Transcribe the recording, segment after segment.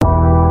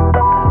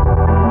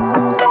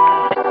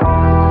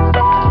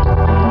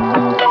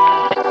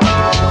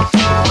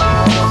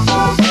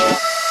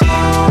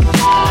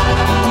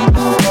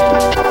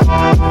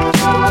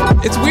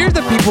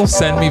people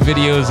send me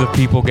videos of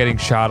people getting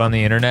shot on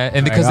the internet,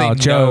 and because they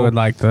Joe know would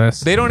like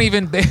this. they don't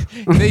even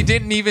they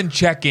didn't even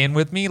check in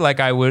with me like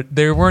I would.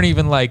 They weren't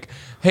even like,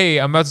 hey,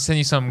 I'm about to send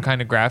you something kind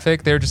of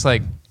graphic. They're just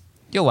like,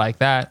 you'll like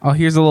that. Oh,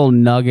 here's a little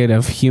nugget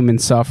of human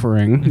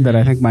suffering that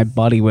I think my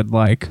buddy would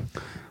like.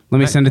 Let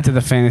me send it to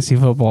the fantasy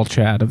football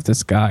chat of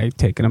this guy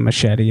taking a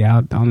machete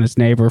out on his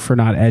neighbor for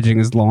not edging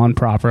his lawn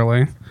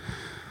properly.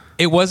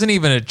 It wasn't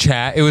even a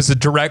chat. It was a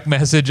direct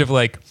message of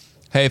like,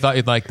 hey, thought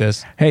you'd like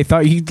this. Hey,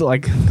 thought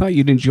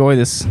you'd enjoy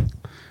this.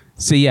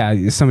 So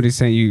yeah, somebody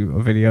sent you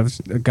a video of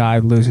a guy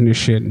losing his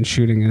shit and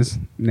shooting his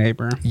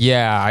neighbor.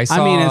 Yeah, I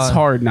saw. I mean, it's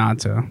hard not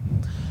to.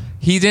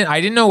 I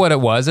didn't know what it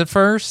was at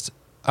first.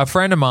 A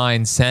friend of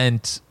mine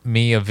sent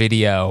me a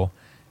video.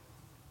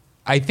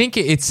 I think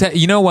it said,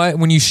 you know what?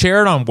 When you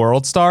share it on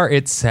WorldStar,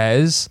 it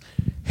says,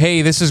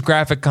 hey, this is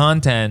graphic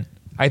content.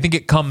 I think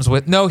it comes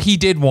with... No, he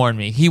did warn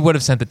me. He would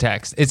have sent the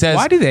text. It says...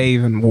 Why do they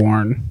even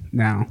warn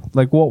now?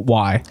 Like, what?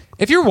 Why?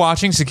 If you're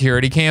watching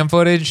security cam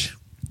footage,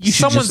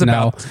 someone's just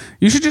know.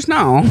 You should just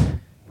know.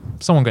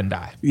 Someone gonna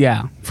die.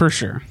 Yeah, for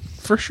sure.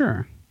 For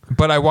sure.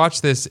 But I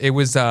watched this. It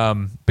was...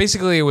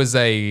 basically, it was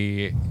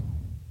a...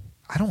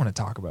 I don't want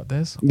to talk about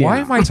this. Yeah. Why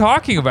am I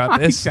talking about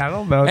this? I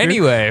don't know.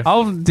 Anyway. Dude.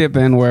 I'll dip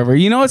in wherever.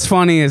 You know what's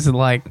funny is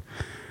like...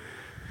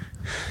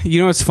 You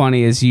know what's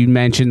funny is you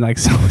mentioned like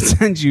someone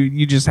sends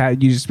you just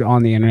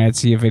on the internet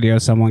see a video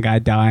of some guy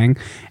dying,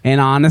 and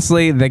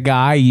honestly the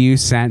guy you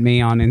sent me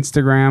on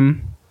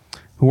Instagram,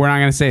 we're not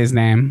gonna say his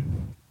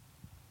name.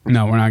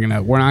 No, we're not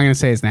gonna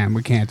say his name.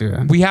 We can't do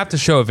it. We have to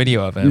show a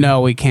video of him.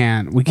 No, we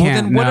can't. We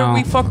can't. Then what are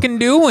we fucking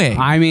doing?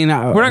 I mean, we're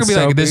not gonna be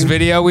like, this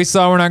video we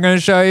saw, we're not gonna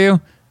show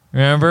you.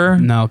 Remember?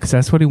 No, because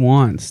that's what he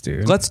wants,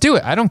 dude. Let's do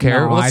it. I don't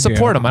care. No, Let's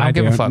support him. I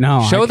don't give a fuck.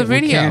 No, show the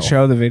video. We can't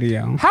show the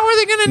video. How are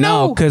they going to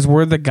know? No, because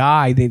we're the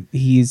guy that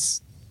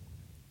he's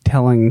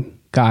telling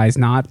guys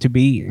not to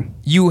be.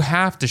 You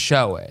have to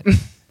show it.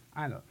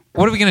 I don't.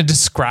 What are we going to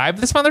describe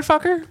this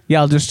motherfucker?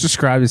 Yeah, I'll just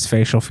describe his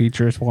facial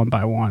features one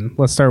by one.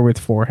 Let's start with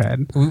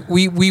forehead.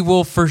 We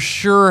will for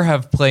sure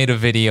have played a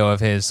video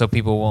of his so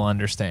people will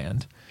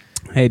understand.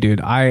 Hey,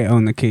 dude, I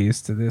own the keys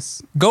to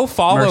this. Go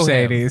follow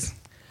Mercedes. him.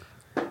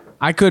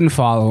 I couldn't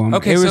follow him.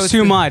 Okay, it was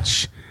too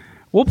much.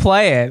 We'll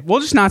play it.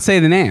 We'll just not say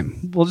the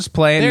name. We'll just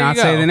play it and not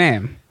say the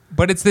name.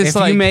 But it's this if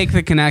like... you make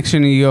the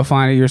connection and you go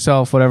find it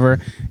yourself,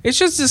 whatever. It's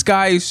just this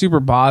guy who's super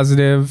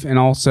positive and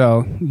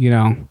also, you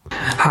know.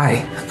 Hi.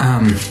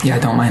 Yeah,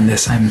 don't mind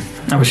this. I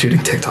was shooting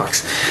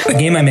TikToks. A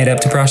game I made up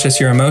to process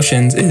your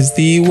emotions is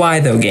the why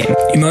though game.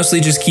 You mostly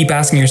just keep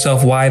asking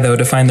yourself why though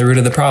to find the root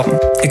of the problem.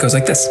 It goes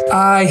like this.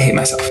 I hate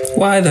myself.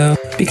 Why though?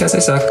 Because I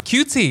suck.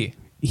 Cutesy.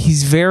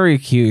 He's very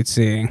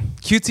cutesy.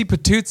 Cutesy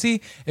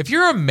patootsy. If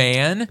you're a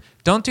man,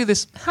 don't do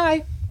this.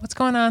 Hi, what's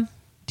going on?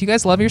 Do you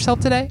guys love yourself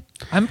today?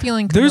 I'm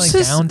feeling kind of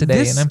like down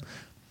today.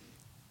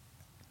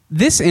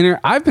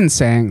 I've been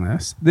saying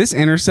this. This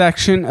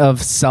intersection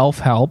of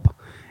self-help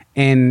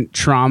and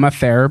trauma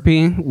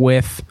therapy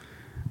with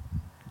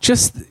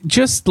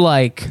just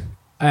like,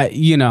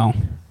 you know.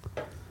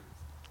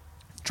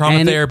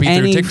 Trauma therapy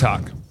through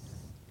TikTok.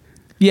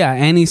 Yeah,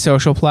 any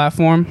social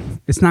platform.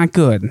 It's not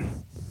good.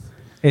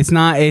 It's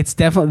not. It's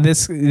definitely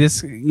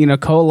this. You know,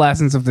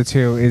 coalescence of the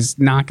two is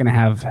not going to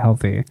have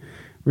healthy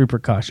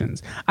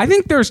repercussions. I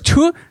think there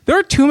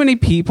are too many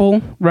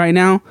people right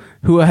now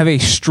who have a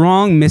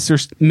strong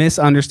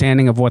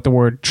misunderstanding of what the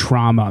word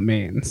trauma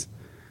means.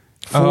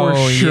 For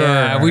sure.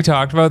 Yeah, we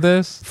talked about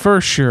this. For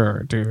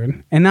sure,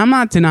 dude. And I'm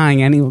not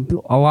denying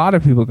a lot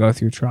of people go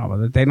through trauma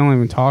that they don't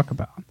even talk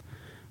about.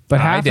 But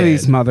half of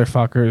these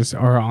motherfuckers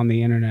are on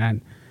the internet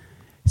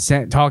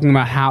talking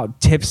about how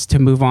tips to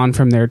move on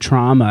from their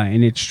trauma,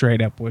 and it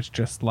straight up was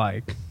just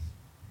like,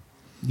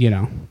 you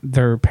know,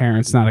 their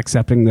parents not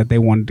accepting that they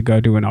wanted to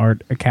go to an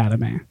art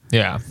academy.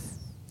 Yeah.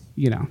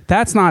 You know,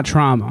 that's not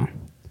trauma.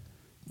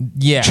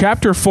 Yeah.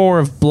 Chapter 4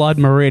 of Blood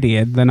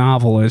Meridian, the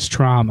novel, is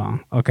trauma,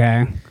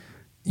 okay?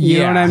 You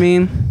know what I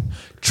mean?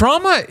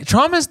 Trauma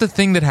is the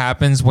thing that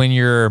happens when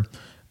your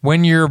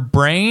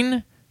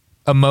brain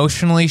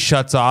emotionally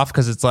shuts off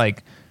because it's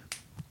like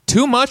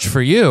too much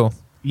for you.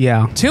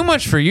 Yeah. Too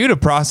much for you to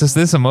process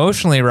this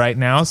emotionally right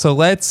now. So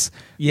let's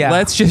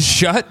just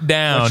shut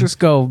down. Let's just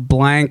go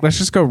blank. Let's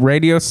just go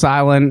radio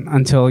silent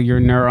until your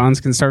neurons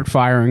can start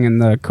firing in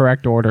the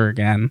correct order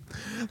again.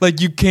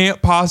 Like you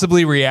can't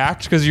possibly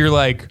react because you're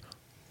like,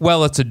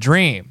 well, it's a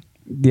dream.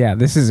 Yeah,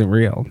 this isn't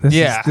real.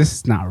 This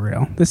is not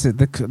real. This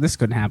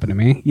couldn't happen to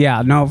me.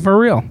 Yeah, no, for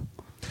real.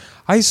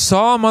 I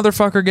saw a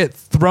motherfucker get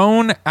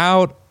thrown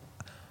out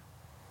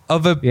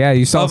of a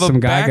you saw some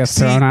guy get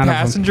thrown out of a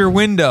passenger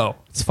window.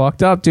 It's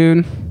fucked up,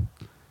 dude.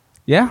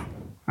 Yeah,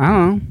 I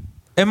don't know.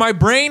 And my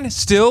brain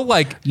still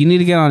like... You need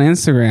to get on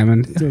Instagram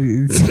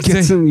and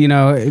get some, you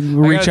know,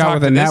 reach out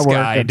with a network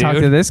and talk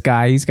to this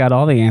guy. He's got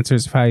all the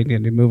answers of how you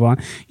need to move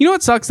on. You know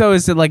what sucks, though,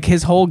 is that like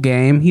his whole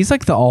game, he's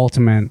like the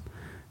ultimate.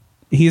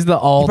 He's the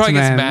ultimate. He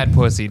probably gets mad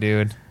pussy,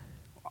 dude.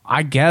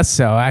 I guess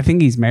so. I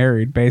think he's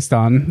married based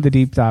on the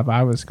deep dive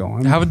I was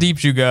going. How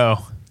deep you go?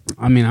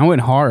 I mean, I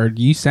went hard.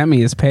 You sent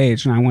me his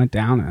page, and I went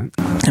down it.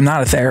 I'm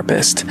not a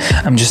therapist.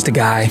 I'm just a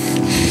guy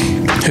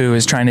who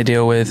is trying to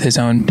deal with his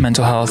own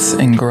mental health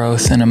and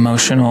growth and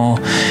emotional.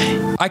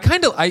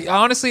 I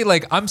honestly,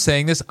 like, I'm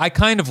saying this, I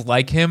kind of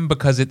like him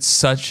because it's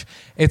such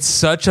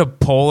a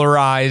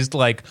polarized,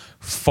 like,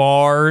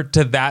 far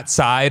to that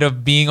side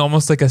of being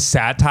almost like a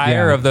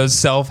satire of those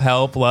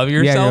self-help, love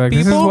yourself like,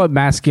 people. This is what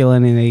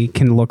masculinity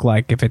can look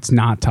like if it's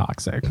not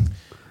toxic.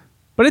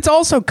 But it's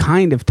also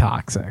kind of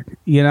toxic,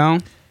 you know?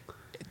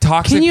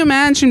 Toxic. Can you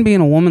imagine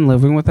being a woman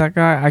living with that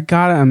guy? I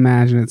gotta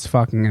imagine it's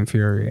fucking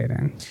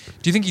infuriating.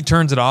 Do you think he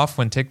turns it off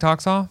when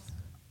TikTok's off?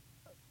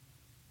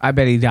 I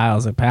bet he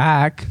dials it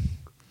back.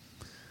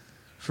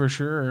 For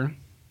sure.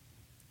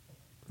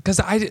 Because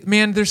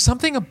there's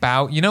something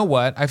about, you know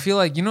what? I feel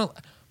like,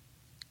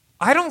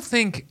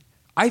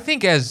 I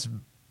think as,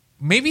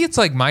 maybe it's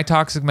like my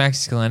toxic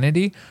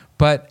masculinity,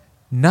 but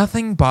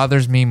nothing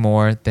bothers me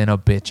more than a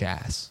bitch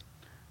ass.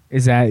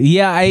 Is that,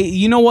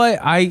 you know what?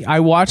 I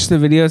watched the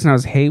videos and I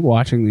was hate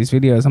watching these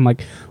videos. I'm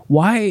like,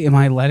 why am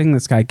I letting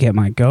this guy get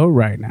my goat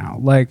right now?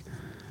 Like,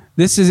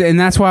 and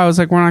that's why I was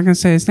like, we're not going to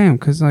say his name,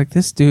 because like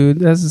this dude,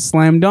 that's a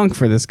slam dunk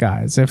for this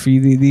guy. As if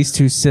these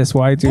two cis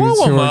white dudes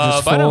Blow him who are just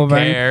up. full I don't of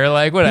care.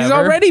 Like, whatever. He's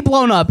already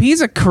blown up.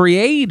 He's a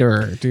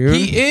creator, dude.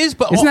 He is,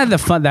 but isn't that the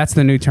fun? That's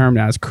the new term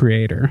now, is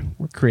creator.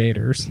 We're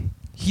creators.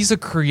 He's a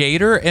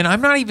creator, and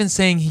I'm not even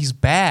saying he's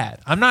bad.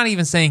 I'm not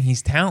even saying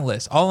he's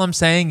talentless. All I'm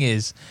saying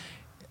is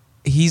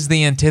he's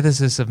the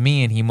antithesis of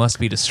me, and he must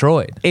be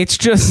destroyed. It's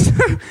just,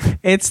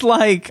 it's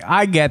like,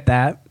 I get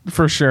that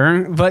for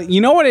sure. But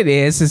you know what it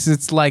is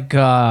it's like,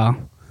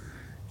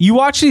 you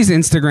watch these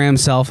Instagram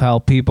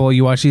self-help people,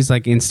 you watch these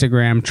like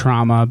Instagram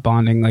trauma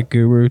bonding, like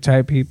guru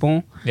type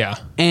people. Yeah.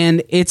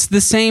 And it's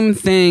the same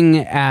thing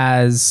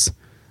as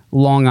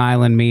Long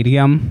Island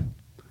Medium.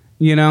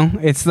 You know,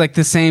 it's like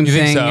the same You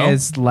think thing so?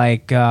 as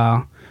like,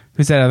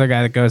 who's that other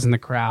guy that goes in the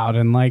crowd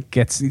and like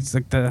he's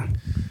like the...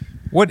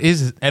 What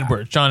is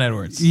Edwards? John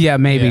Edwards. Yeah,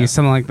 maybe Yeah.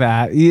 something like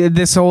that. You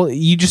just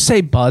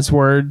say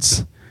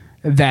buzzwords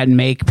that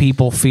make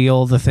people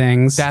feel the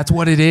things. That's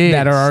what it is.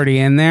 That are already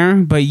in there.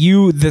 But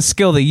the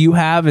skill that you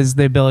have is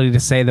the ability to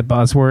say the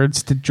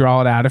buzzwords to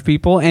draw it out of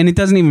people. And it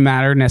doesn't even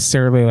matter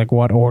necessarily like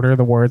what order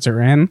the words are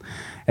in.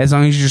 As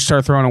long as you just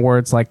start throwing in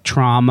words like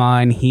trauma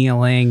and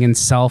healing and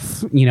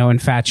self,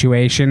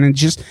 infatuation and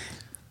just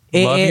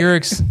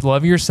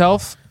love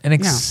yourself and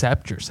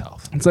accept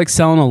yourself. It's like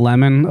selling a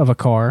lemon of a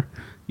car.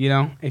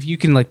 If you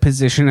can like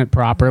position it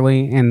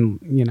properly and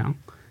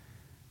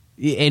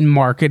and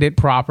market it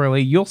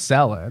properly, you'll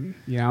sell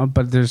it.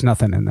 But there's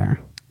nothing in there.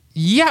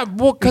 Yeah,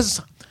 well,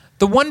 because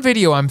the one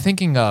video I'm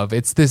thinking of,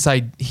 it's this.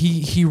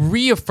 He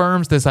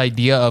reaffirms this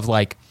idea of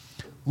like,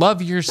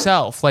 love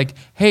yourself. Like,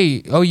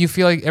 hey, you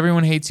feel like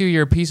everyone hates you?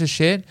 You're a piece of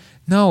shit.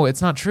 No,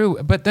 it's not true.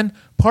 But then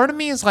part of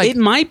me is like, it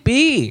might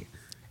be.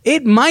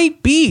 It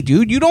might be,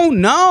 dude. You don't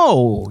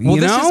know. Well,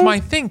 this is my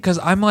thing, because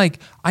I'm like,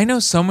 I know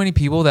so many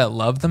people that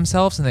love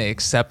themselves and they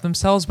accept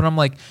themselves, but I'm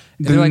like,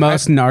 the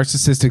most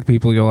narcissistic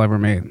people you'll ever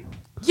meet.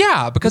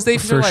 Yeah, because they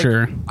feel For like,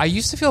 sure. I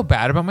used to feel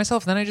bad about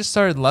myself, then I just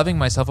started loving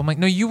myself. I'm like,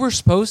 no, you were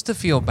supposed to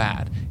feel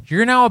bad.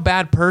 You're now a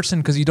bad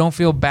person because you don't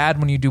feel bad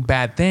when you do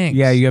bad things.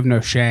 Yeah, you have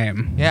no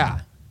shame. Yeah.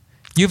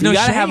 You have no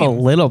gotta shame. have a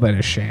little bit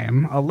of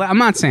shame. I'm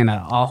not saying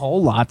a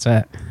whole lot.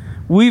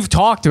 We've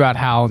talked about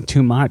how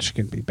too much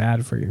can be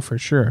bad for you, for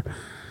sure.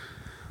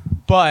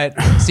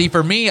 But see,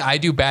 for me, I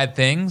do bad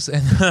things,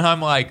 and I'm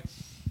like,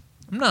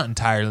 I'm not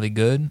entirely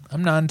good.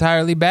 I'm not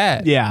entirely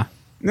bad. yeah,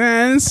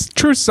 it's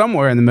true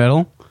somewhere in the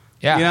middle.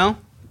 Yeah.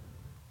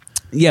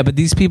 Yeah, but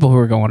these people who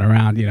are going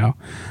around,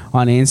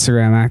 on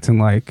Instagram acting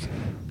like,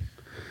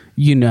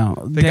 they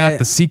got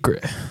the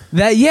secret.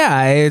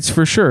 It's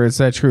for sure. It's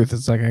that truth.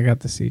 It's like, I got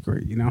the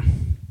secret,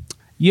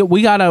 Yeah,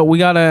 we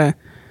gotta.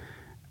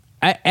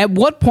 At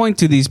what point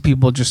do these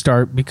people just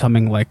start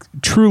becoming like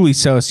truly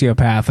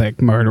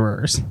sociopathic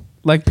murderers?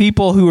 Like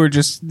people who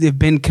they've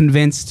been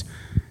convinced.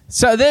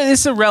 So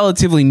this is a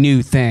relatively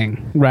new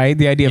thing, right?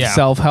 The idea of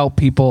self-help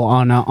people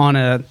on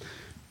a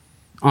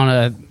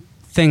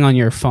thing on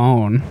your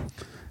phone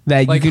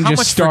that Like, you can how just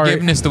much start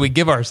forgiveness do we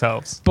give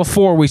ourselves?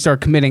 before we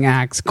start committing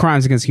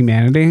crimes against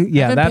humanity.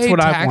 Yeah, I haven't that's paid what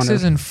I taxes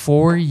wanted. in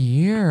 4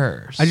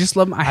 years. I just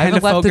love. I had to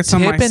haven't left focus a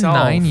on tip in myself.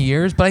 9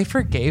 years, but I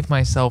forgave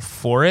myself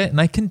for it, and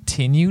I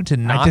continue to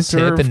not tip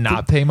deserve and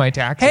not pay my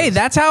taxes. Hey,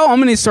 that's how I'm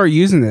going to start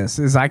using this.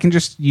 Is I can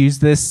just use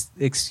this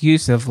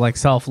excuse of like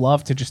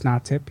self-love to just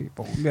not tip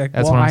people. Be like,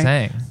 That's what I'm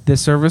saying.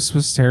 This service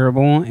was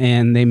terrible,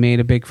 and they made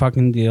a big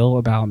fucking deal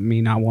about me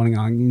not wanting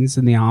onions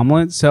in the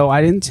omelet, so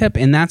I didn't tip,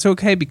 and that's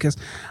okay because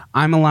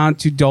I'm allowed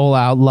to dole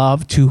out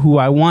love to who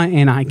I want,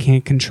 and I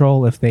can't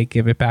control if they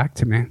give it back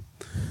to me.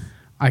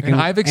 And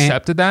I've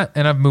accepted that,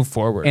 and I've moved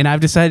forward. And I've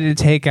decided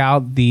to take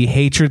out the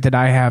hatred that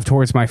I have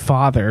towards my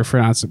father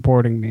for not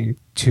supporting me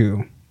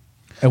to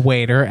a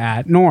waiter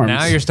at Norm's.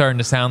 Now you're starting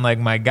to sound like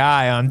my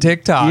guy on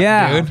TikTok,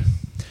 Yeah. dude.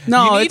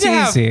 No, You need it's to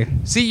have- easy.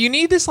 See, you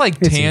need this like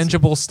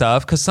tangible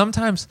stuff, because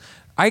sometimes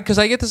I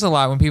get this a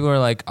lot when people are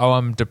like, "Oh,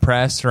 I'm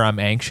depressed" or "I'm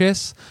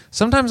anxious."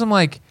 Sometimes I'm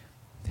like,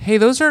 hey,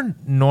 those are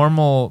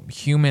normal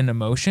human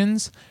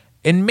emotions,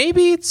 and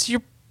maybe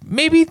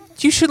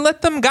you should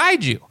let them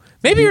guide you.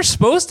 Maybe you're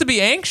supposed to be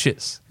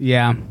anxious.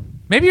 Yeah.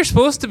 Maybe you're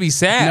supposed to be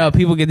sad. No,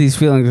 people get these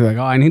feelings like,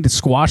 oh, I need to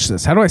squash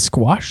this. How do I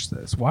squash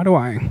this?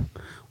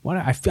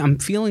 I'm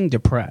feeling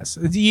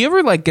depressed. Do you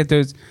ever like get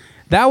those?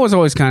 That was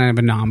always kind of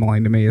an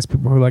anomaly to me, is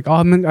people who are like, oh,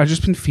 I've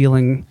just been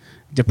feeling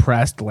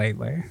depressed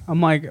lately.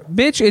 I'm like,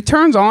 bitch, it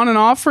turns on and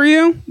off for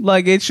you.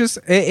 Like,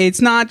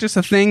 it's not just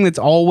a thing that's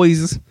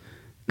always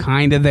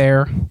kind of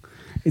there.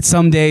 It's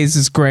some days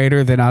is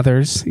greater than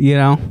others, you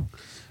know?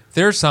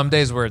 There are some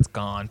days where it's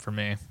gone for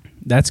me.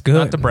 That's good.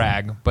 Not to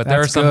brag, but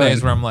there are some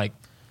days where I'm like,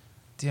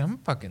 dude, I'm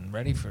fucking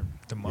ready for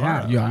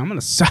tomorrow. Yeah,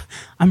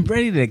 I'm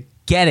ready to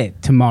get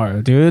it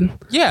tomorrow, dude.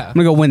 Yeah. I'm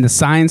gonna go win the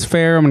science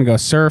fair. I'm gonna go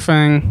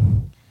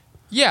surfing.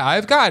 Yeah,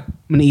 I'm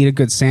gonna eat a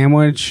good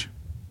sandwich.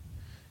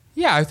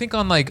 Yeah, I think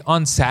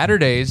on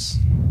Saturdays,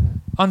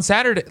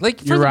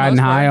 like you're riding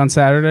high on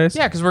Saturdays.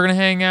 Yeah, because we're gonna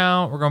hang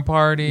out, we're gonna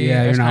party.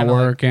 Yeah, you're not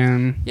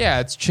working. Yeah,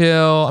 it's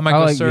chill. I might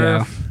go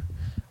surf,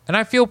 and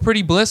I feel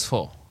pretty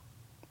blissful.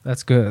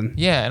 That's good.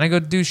 Yeah, and I go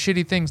do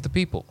shitty things to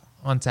people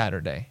on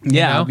Saturday.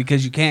 Yeah, know?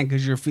 because you can't,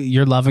 because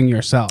you're loving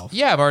yourself.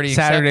 Yeah, I've already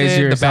Saturdays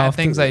accepted the bad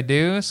things I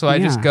do, so I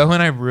just go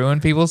and I ruin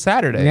people's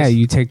Saturdays. Yeah,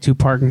 you take 2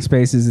 parking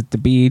spaces at the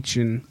beach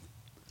and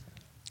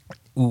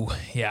ooh,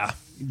 yeah,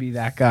 you be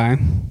that guy.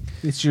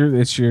 It's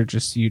your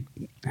just you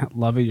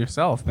love it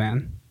yourself,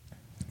 man.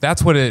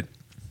 That's what it.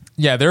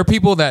 Yeah, there are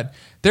people that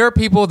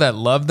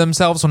love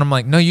themselves when I'm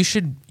like, no, you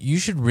should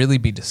really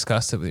be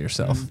disgusted with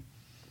yourself.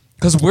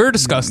 Because we're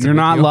disgusted. You're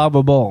not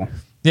lovable.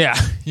 Yeah,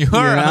 you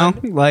are. You know?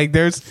 Like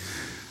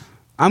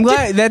I'm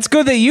glad that's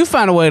good that you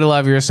found a way to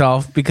love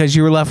yourself, because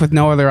you were left with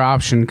no other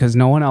option because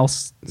no one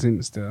else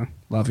seems to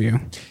love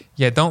you.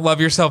 Yeah, don't love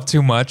yourself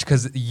too much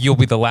because you'll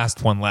be the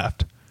last one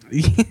left.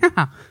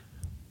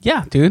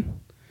 Yeah, dude.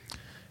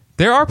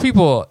 There are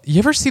people. You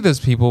ever see those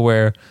people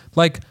where,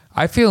 like,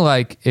 I feel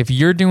like if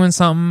you're doing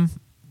something,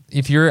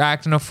 if you're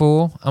acting a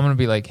fool, I'm gonna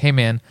be like, hey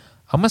man,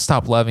 I'm gonna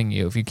stop loving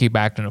you if you keep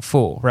acting a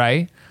fool,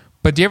 right?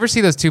 But do you ever see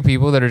those two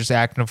people that are just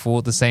acting a fool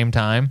at the same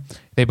time?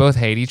 They both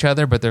hate each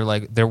other, but they're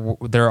like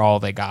they're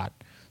all they got.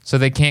 So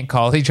they can't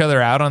call each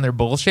other out on their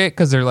bullshit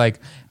because they're like,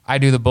 I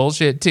do the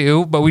bullshit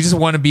too, but we just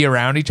want to be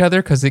around each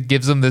other because it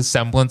gives them this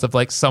semblance of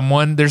like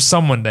there's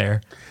someone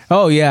there.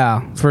 Oh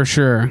yeah, for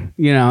sure.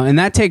 You know, and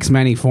that takes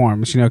many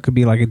forms. You know, it could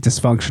be like a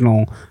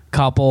dysfunctional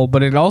couple,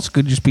 but it also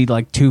could just be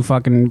like 2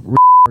 fucking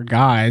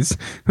guys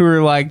who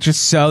are like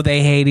just so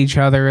they hate each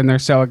other and they're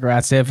so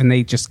aggressive and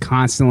they just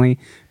constantly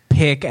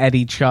pick at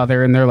each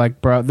other, and they're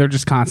like, bro, they're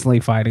just constantly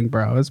fighting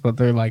bros, but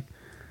they're like,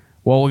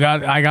 well,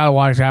 I gotta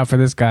watch out for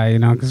this guy, you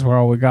know, because we're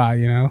all we got,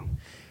 you know.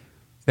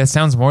 That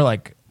sounds more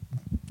like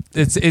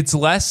it's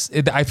less.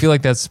 I feel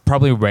like that's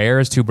probably rare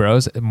as 2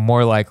 bros.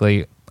 More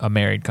likely a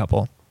married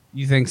couple.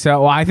 You think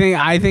so? Well, I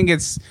think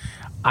it's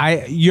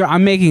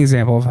I'm making an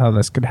example of how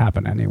this could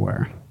happen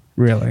anywhere.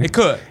 Really, it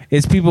could.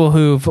 It's people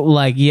who've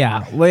like,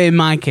 yeah. In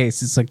my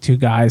case, it's like 2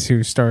 guys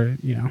who started,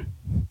 you know.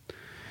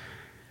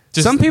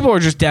 Some people are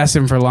just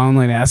destined for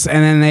loneliness, and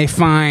then they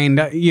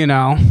find, you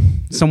know,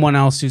 someone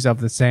else who's up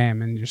the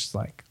same, and just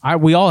like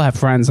we all have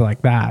friends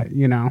like that,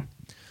 you know.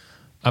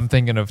 I'm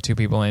thinking of 2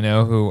 people I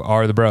know who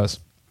are the bros.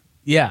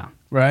 Yeah,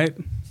 right.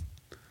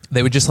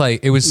 They would just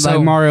like, it was like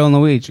so Mario and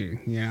Luigi,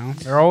 you know.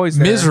 They're always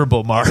there.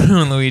 Miserable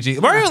Mario and Luigi.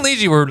 Mario and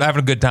Luigi were having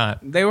a good time.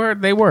 They were.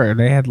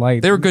 They had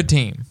like. They were a good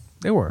team.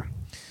 They were.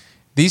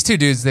 These 2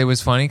 dudes, they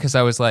was funny because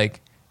I was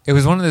like, it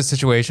was one of those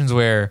situations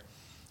where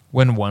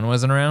when one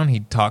wasn't around,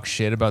 he'd talk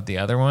shit about the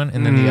other one,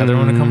 and then the other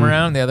one would come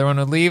around, the other one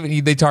would leave,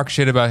 and they talk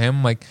shit about him.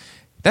 I'm like,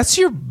 that's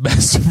your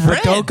best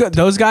friend.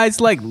 Those guys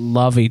like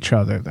love each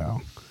other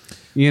though.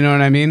 You know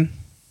what I mean?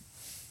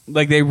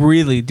 Like they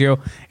really do.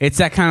 It's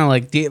that kind of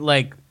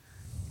like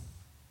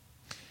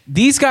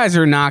these guys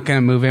are not going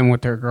to move in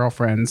with their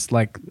girlfriends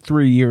like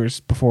 3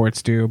 years before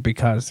it's due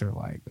because they're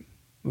like,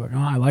 oh,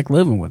 I like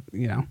living with,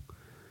 you know.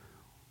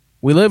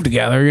 We live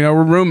together, you know,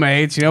 we're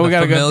roommates, you know, we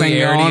got a good thing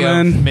going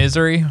on.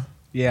 Misery.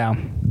 Yeah.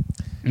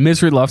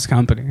 Misery loves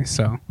company,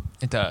 so.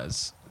 It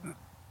does.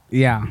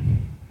 Yeah.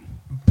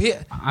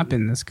 I've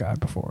been this guy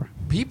before.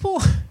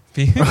 People?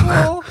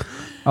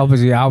 I'll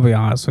be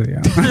honest with you.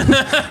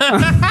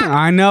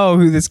 I know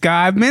who this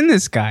guy. I've been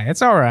this guy.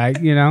 It's all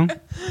right, you know.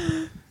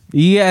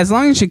 Yeah, as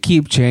long as you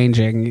keep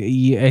changing,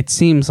 it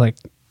seems like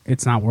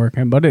it's not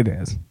working, but it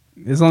is.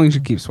 As long as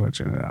you keep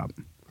switching it up.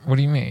 What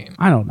do you mean?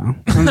 I don't know.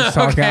 I'm just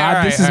talking.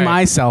 Okay, this is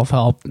my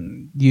self-help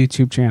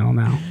YouTube channel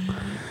now.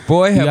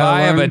 Boy,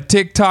 have a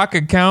TikTok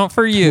account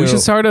for you. We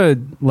should start a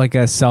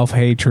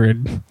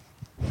self-hatred,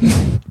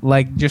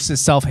 like just a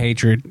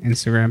self-hatred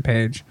Instagram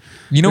page.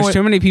 You know, there's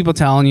too many people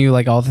telling you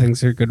like all the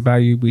things that are good about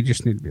you. We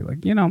just need to be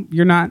like, you know,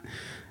 you're not.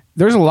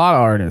 There's a lot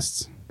of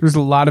artists. There's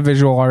a lot of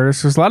visual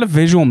artists. There's a lot of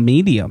visual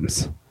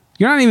mediums.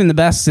 You're not even the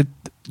best at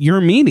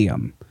your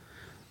medium.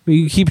 But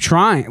you keep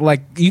trying.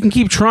 Like you can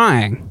keep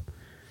trying.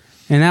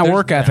 And that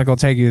work ethic will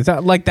take you.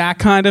 Like that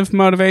kind of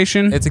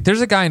motivation. It's like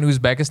there's a guy in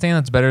Uzbekistan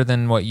that's better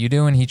than what you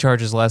do, and he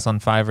charges less on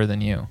Fiverr than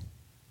you.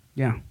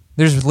 Yeah.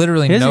 There's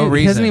literally He no reason.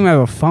 He doesn't even have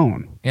a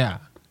phone. Yeah.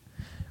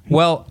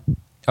 Well,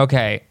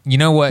 okay. You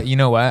know what?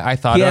 I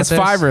thought He about has this.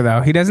 Fiverr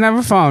though. He doesn't have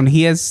a phone.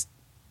 He goes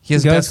to the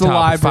desktop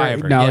library.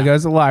 Fiverr, No, yeah. he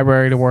goes to the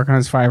library to work on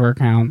his Fiverr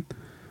account.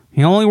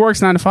 He only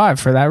works 9 to 5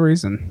 for that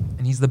reason.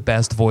 And he's the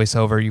best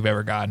voiceover you've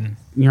ever gotten.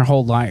 In your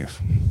whole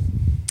life.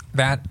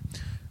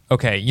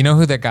 Okay, you know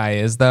who that guy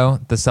is, though?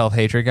 The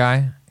self-hatred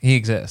guy? He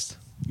exists.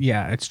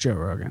 Yeah, it's Joe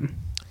Rogan.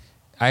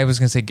 I was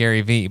going to say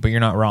Gary Vee, but you're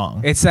not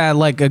wrong. It's that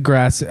like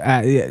aggressive,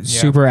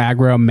 super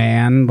aggro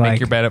man. Make Like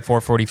your bed at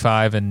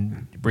 4:45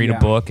 and read a Yeah.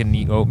 book and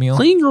eat oatmeal.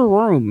 clean your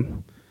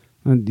room.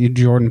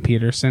 Jordan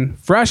Peterson,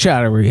 fresh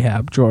out of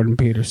rehab. Jordan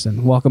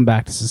Peterson, welcome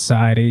back to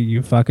society.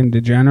 You fucking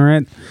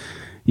degenerate.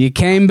 You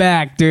came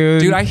back,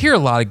 dude. Dude, I hear a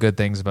lot of good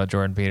things about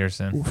Jordan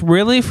Peterson.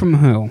 Really? From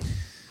who?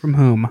 From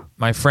whom?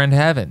 My friend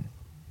Heaven.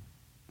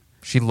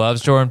 She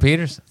loves Jordan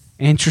Peterson.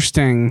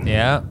 Interesting.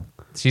 Yeah.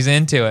 She's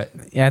into it.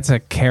 Yeah, it's a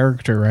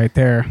character right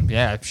there.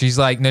 Yeah. She's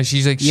like,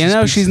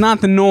 She's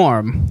not the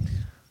norm.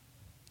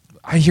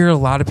 I hear a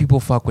lot of people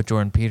fuck with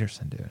Jordan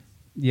Peterson, dude.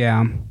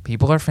 Yeah.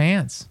 People are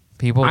fans.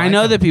 People I like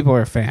know him. that people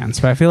are fans,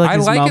 but I feel like I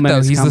his like it moment though.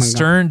 is He's the coming up.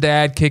 stern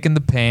dad kicking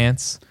the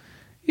pants.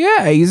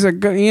 Yeah, he's a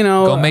good,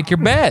 Go make your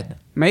bed.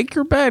 Make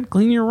your bed,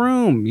 clean your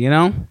room,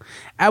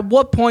 At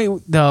what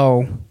point,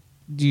 though,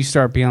 do you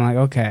start being like,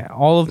 okay,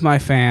 all of my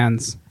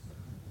fans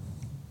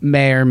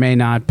may or may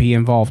not be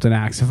involved in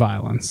acts of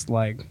violence?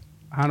 Like,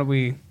 how do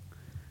we,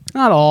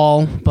 not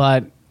all,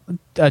 but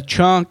a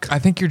chunk. I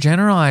think you're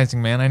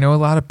generalizing, man. I know a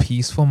lot of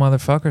peaceful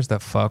motherfuckers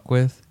that fuck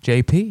with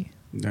JP.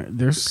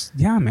 There's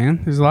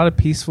a lot of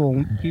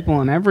peaceful people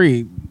in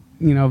every,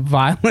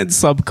 violent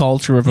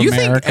subculture of You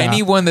America. think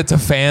anyone that's a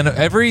fan,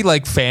 every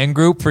like fan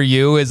group for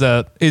you is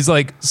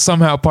like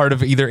somehow part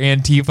of either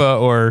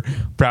Antifa or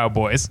Proud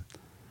Boys?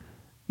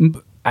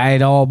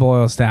 It all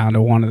boils down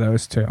to one of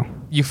those two.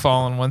 You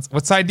fall on one.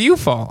 What side do you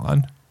fall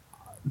on?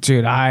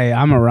 Dude,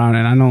 I'm around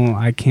it.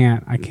 I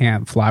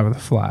can't fly with a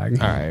flag.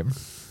 All right,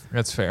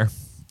 that's fair.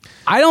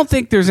 I don't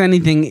think there's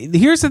anything.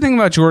 Here's the thing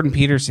about Jordan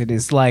Peterson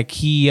is like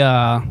he.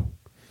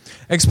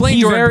 Explain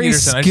He's Jordan very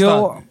Peterson. I just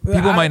thought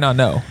people might not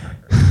know.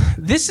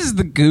 This is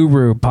the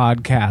Guru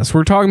podcast.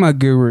 We're talking about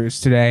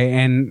gurus today,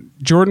 and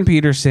Jordan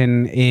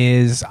Peterson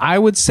is. I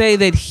would say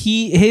that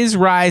his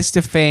rise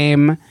to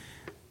fame.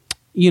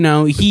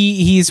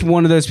 He's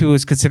one of those people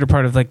who's considered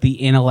part of like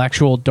the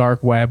intellectual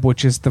dark web,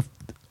 which is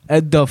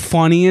the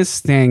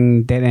funniest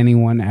thing that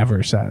anyone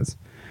ever says.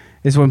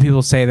 Is when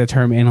people say the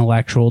term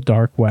intellectual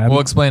dark web. Well,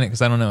 explain it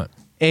because I don't know it.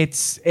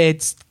 It's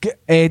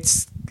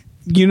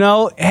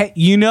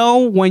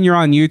when you're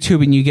on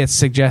YouTube and you get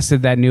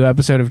suggested that new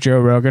episode of Joe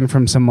Rogan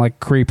from some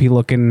like creepy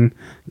looking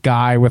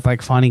guy with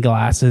like funny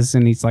glasses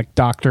and he's like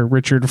Dr.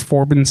 Richard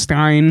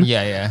Forbenstein.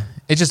 Yeah.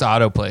 It just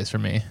auto plays for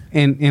me.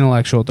 In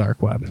intellectual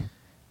dark web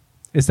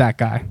is that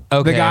guy.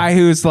 Okay. The guy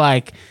who's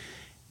like,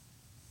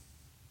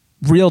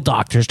 real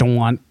doctors don't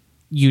want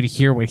you to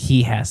hear what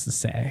he has to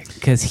say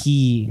because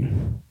he's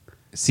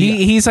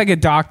like a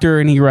doctor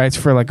and he writes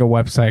for like a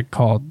website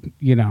called,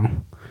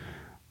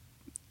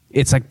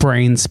 it's like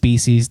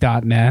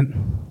brainspecies.net.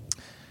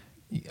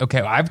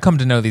 Okay, I've come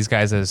to know these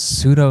guys as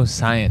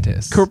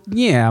pseudoscientists.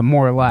 Yeah,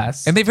 more or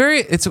less. And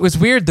it's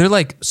weird. They're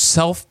like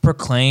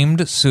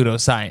self-proclaimed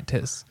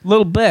pseudoscientists. A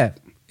little bit.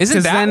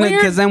 Isn't that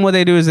weird? Because then what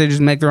they do is they just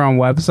make their own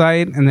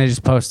website and they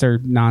just post their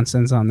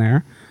nonsense on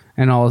there.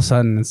 And all of a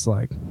sudden it's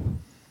like...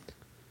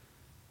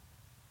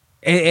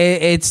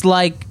 It's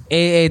like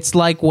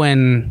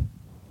when...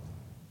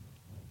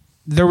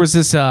 There was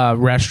this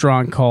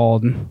restaurant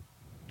called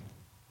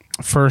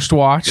First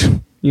Watch.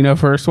 You know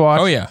First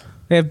Watch? Oh, yeah.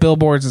 They have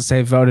billboards that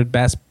say voted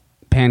best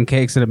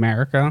pancakes in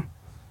America.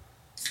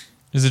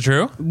 Is it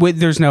true?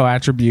 There's no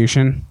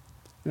attribution.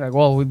 You're like,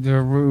 well, we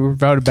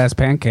voted best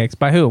pancakes.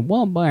 By who?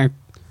 Well, by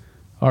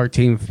our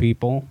team of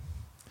people.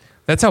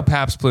 That's how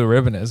Pabst Blue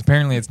Ribbon is.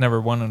 Apparently, it's never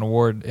won an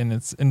award in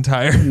its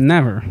entire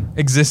Never.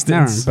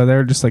 existence. But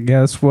they're just like,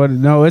 guess what?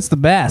 No, it's the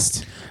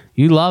best.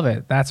 You love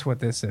it. That's what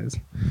this is.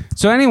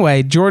 So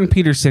anyway, Jordan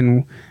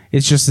Peterson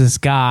is just this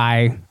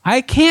guy.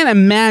 I can't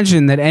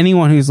imagine that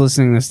anyone who's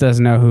listening to this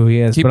doesn't know who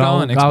he is. Keep but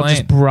going. I'll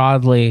just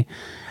broadly.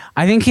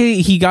 I think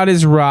he got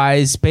his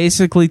rise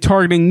basically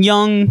targeting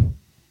young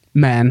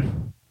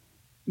men,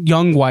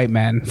 young white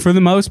men, for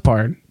the most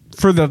part.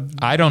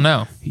 I don't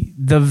know.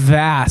 The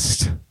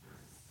vast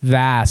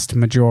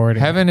majority.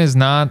 Heaven is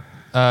not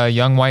a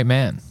young white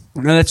man.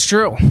 No, that's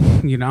true.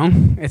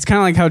 It's kind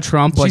of like how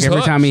Trump, like She's every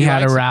hooked. time he She had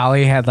a likes it.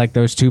 rally, had like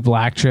those two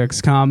black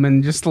chicks come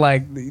and just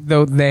like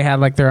though they had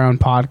like their own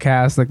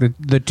podcast, like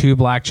the two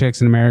black chicks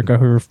in America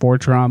who were for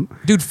Trump.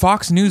 Dude,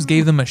 Fox News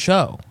gave them a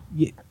show.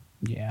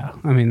 Yeah,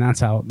 I mean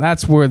that's in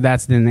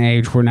the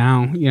age we're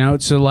now.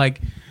 So like,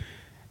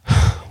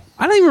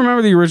 I don't even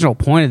remember the original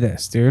point of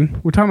this,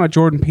 dude. We're talking about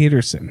Jordan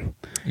Peterson.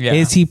 Yeah.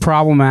 Is he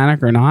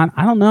problematic or not?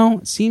 I don't know.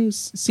 It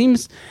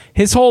seems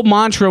his whole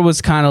mantra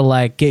was kind of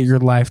like get your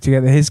life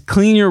together. His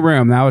clean your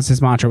room. That was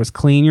his mantra, was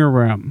clean your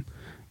room.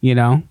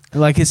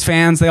 Like his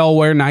fans, they all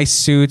wear nice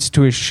suits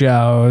to his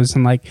shows,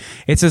 and like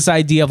it's this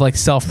idea of like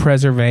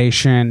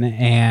self-preservation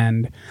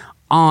and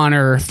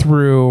honor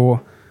through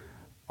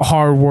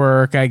hard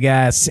work, I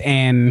guess,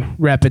 and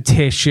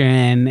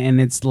repetition, and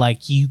it's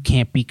like you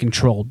can't be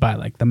controlled by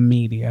like the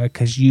media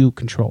because you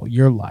control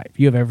your life.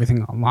 You have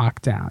everything on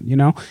lockdown, you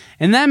know?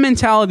 And that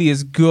mentality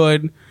is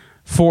good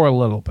for a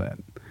little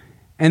bit.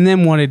 And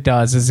then what it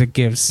does is it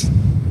gives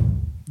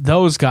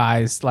those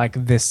guys like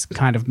this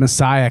kind of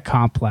messiah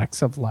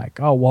complex of like,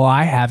 oh, well,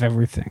 I have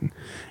everything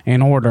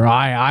in order.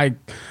 I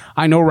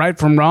know right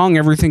from wrong.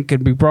 Everything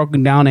can be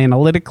broken down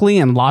analytically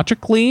and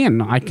logically,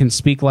 and I can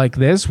speak like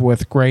this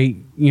with great,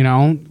 you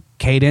know,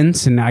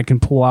 cadence, and I can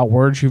pull out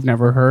words you've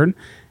never heard.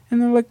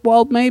 And they're like,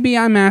 well, maybe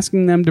I'm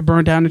asking them to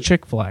burn down a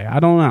Chick-fil-A. I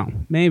don't know.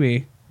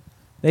 Maybe.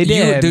 They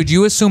did. Dude,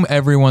 you assume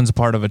everyone's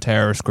part of a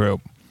terrorist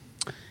group.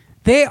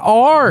 They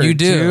are, you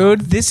do.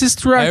 dude. This is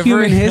throughout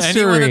human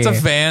history. Anyone that's a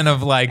fan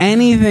of like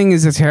anything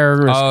is a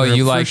terrorist group.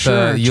 You like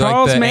sure. you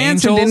Charles like the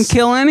Manson Angels? didn't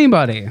kill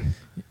anybody.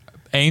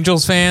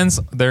 Angels fans,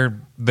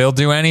 they'll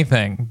do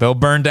anything. They'll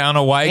burn down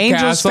a White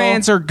Angels Castle.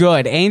 fans are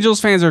good. Angels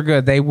fans are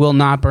good. They will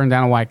not burn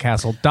down a White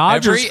Castle.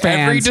 Dodgers fans,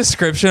 every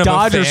description of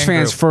Dodgers a fan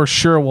fans group. for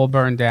sure will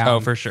burn down. Oh,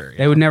 for sure. Yeah.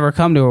 They would never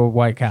come to a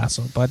White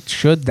Castle, but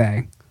should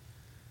they?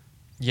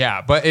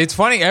 Yeah, but it's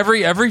funny.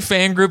 Every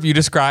fan group you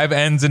describe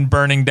ends in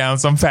burning down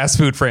some fast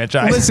food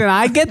franchise. Listen,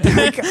 I get the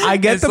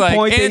It's like,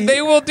 point. and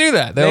they will do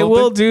that. They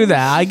will do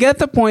that. I get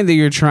the point that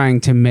you're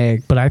trying to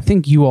make, but I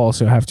think you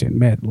also have to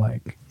admit,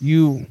 like,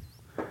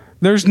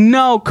 there's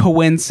no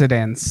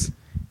coincidence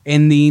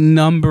in the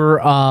number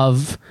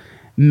of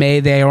may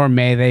they or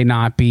may they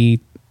not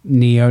be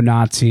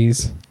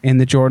neo-Nazis in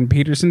the Jordan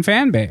Peterson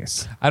fan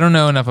base. I don't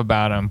know enough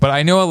about him, but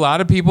I know a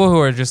lot of people who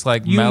are just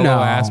like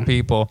mellow-ass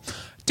people.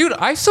 Dude,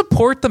 I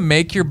support the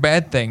make your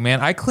bed thing,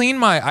 man. I clean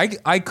my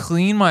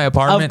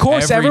apartment. Of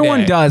course, every everyone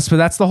day. does, but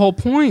that's the whole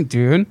point,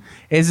 dude.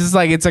 It's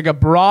like a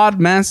broad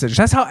message.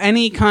 That's how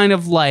any kind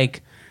of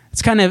like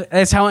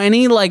that's how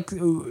any like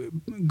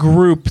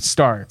group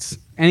starts.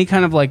 Any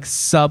kind of like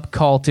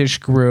subcultish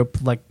group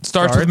like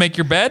Starts with make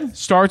your bed?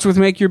 Starts with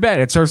make your bed.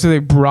 It starts with a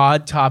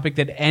broad topic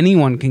that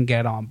anyone can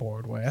get on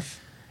board with.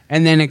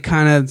 And then it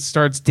kind of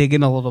starts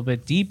digging a little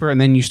bit deeper, and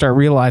then you start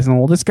realizing,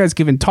 well, this guy's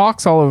giving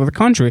talks all over the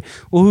country.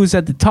 Well, who's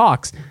at the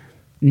talks?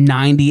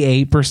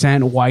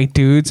 98% white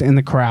dudes in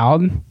the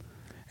crowd.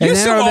 You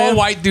assume all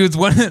white dudes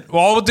wouldn't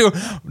all do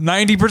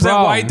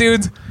 90% white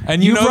dudes,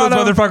 and you know those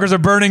motherfuckers are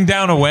burning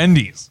down a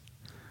Wendy's.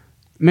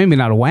 Maybe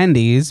not a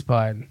Wendy's,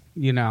 but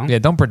you know. Yeah,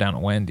 don't burn down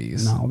a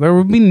Wendy's. No, there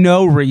would be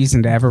no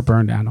reason to ever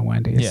burn down a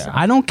Wendy's. Yeah.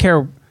 I don't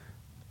care.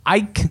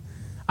 I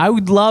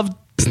would love.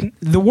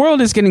 The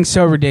world is getting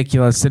so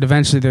ridiculous that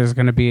eventually there's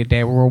going to be a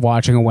day where we're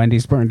watching a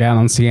Wendy's burn down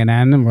on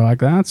CNN, and we're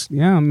like,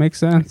 it makes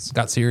sense. It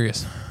got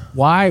serious.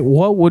 Why?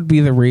 What would be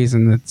the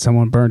reason that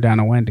someone burned down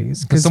a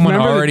Wendy's? Because someone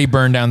already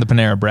burned down the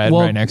Panera Bread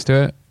right next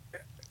to it.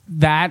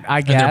 That, I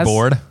guess. And they're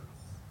bored.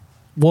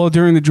 Well,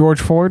 during the George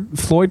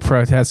Floyd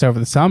protests over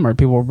the summer,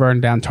 people were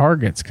burning down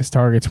Targets because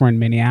Targets were in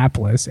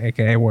Minneapolis,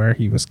 a.k.a. where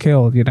he was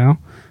killed, you know?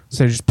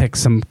 So they just picked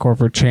some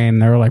corporate chain,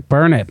 and they were like,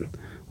 burn it.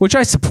 Which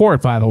I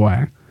support, by the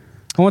way.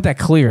 I want that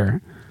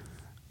clear.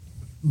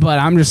 But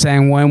I'm just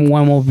saying, when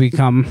will it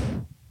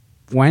become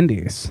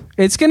Wendy's?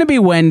 It's going to be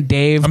when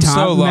Dave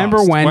Thomas...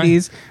 Remember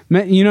Wendy's?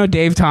 You know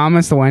Dave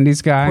Thomas, the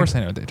Wendy's guy? Of course I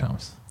know Dave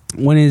Thomas.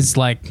 When his,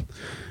 like,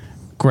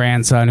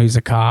 grandson, who's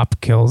a cop,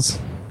 kills,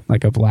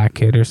 like, a black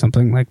kid or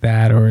something like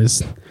that, or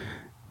his,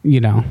 you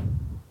know...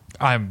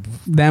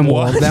 Then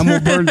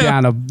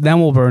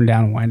we'll burn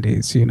down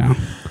Wendy's, you know?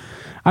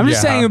 I'm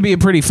just saying it would be a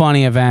pretty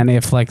funny event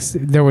if like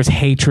there was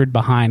hatred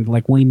behind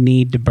like we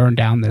need to burn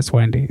down this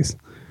Wendy's.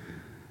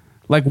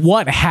 Like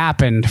what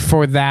happened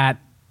for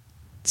that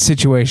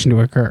situation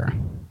to occur?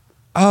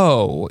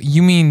 Oh,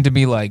 you mean to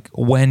be like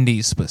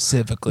Wendy's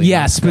specifically?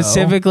 Yeah,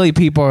 specifically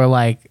people are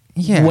like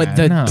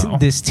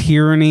this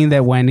tyranny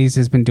that Wendy's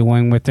has been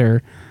doing with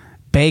their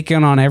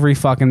bacon on every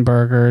fucking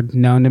burger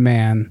known to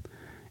man.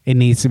 It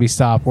needs to be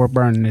stopped. We're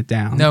burning it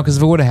down. No, because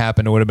if it would have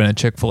happened, it would have been a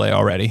Chick-fil-A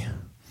already.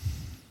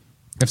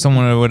 If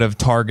someone would have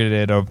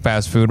targeted a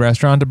fast food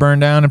restaurant to burn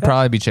down, it'd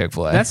probably be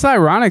Chick-fil-A. That's the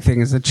ironic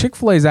thing is that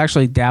Chick-fil-A is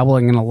actually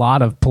dabbling in a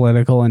lot of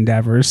political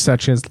endeavors,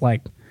 such as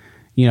like,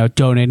 you know,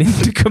 donating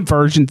to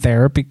conversion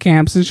therapy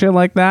camps and shit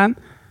like that.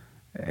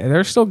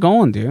 They're still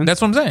going, dude.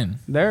 That's what I'm saying.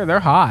 They're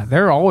hot.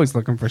 They're always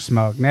looking for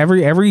smoke. And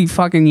every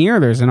fucking year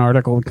there's an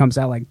article that comes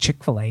out like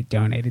Chick-fil-A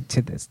donated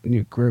to this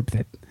new group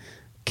that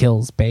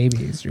kills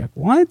babies. You're like,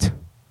 what?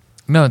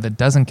 No, that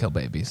doesn't kill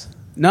babies.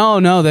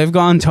 No, they've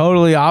gone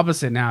totally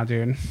opposite now,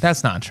 dude.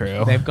 That's not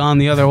true. They've gone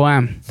the other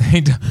way.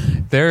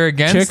 They're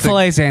against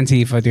Chick-fil-A's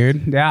Antifa,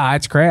 dude. Yeah,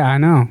 it's great. I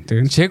know,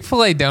 dude.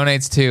 Chick-fil-A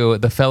donates to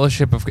the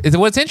Fellowship of...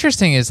 What's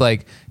interesting is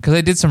like, because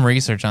I did some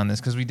research on this,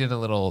 because we did a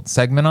little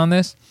segment on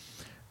this.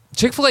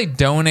 Chick-fil-A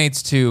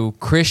donates to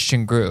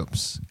Christian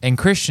groups, and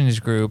Christian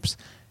groups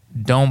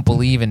don't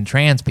believe in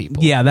trans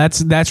people. Yeah,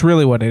 that's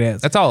really what it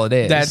is. That's all it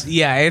is.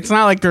 It's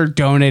not like they're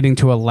donating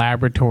to a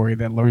laboratory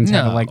that learns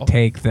how to like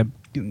take the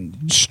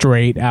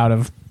straight out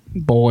of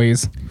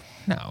boys.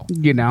 No,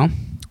 you know.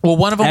 Well,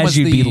 one of them as was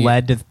you'd be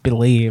led to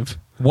believe.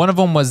 One of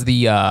them was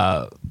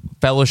the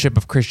Fellowship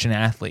of Christian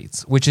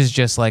Athletes, which is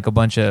just like a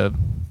bunch of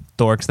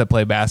dorks that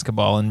play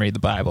basketball and read the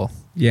Bible.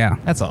 Yeah.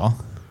 That's all.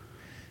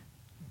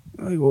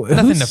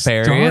 Nothing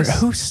nefarious.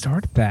 Who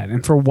started that,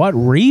 and for what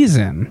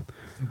reason?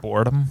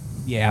 Boredom.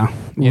 Yeah,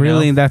 You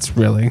really. know? That's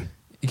really.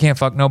 You can't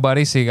fuck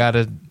nobody, so you got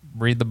to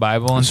read the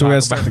Bible and So we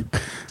talk gotta about,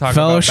 start talk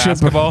Fellowship about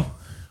of- basketball.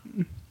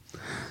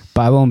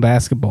 Bible and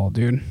basketball,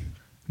 dude.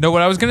 No,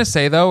 what I was gonna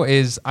say though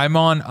is I'm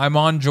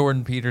on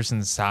Jordan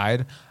Peterson's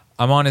side.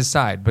 I'm on his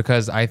side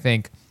because I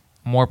think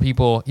more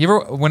people.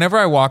 Whenever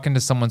I walk into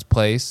someone's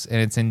place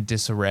and it's in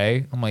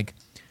disarray, I'm like,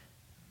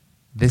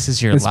 this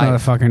is your This life.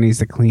 motherfucker needs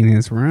to clean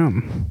his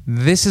room.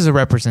 This is a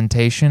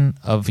representation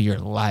of your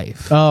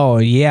life. Oh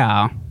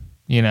yeah,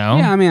 You know?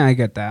 yeah. I mean, I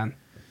get that.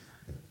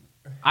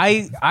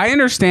 I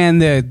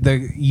understand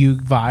the you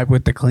vibe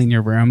with the clean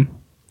your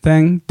room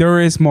thing. There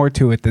is more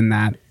to it than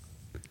that.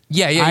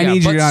 Yeah. I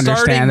need you But to understand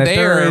starting that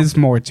there is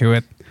more to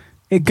it.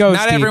 It goes.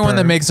 Not everyone deeper.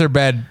 that makes their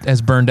bed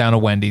has burned down a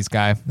Wendy's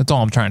guy. That's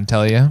all I'm trying to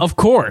tell you. Of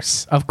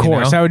course. know?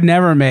 I would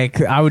never make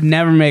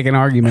an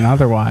argument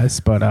otherwise,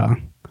 but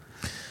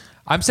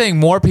I'm saying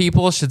more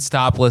people should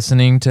stop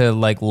listening to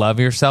like Love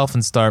Yourself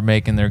and start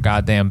making their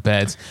goddamn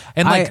beds.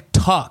 And like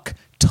tuck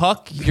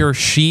your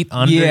sheet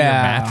under your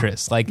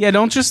mattress. Like yeah,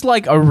 don't just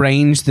like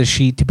arrange the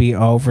sheet to be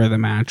over the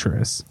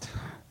mattress.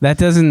 That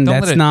doesn't don't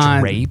that's let it not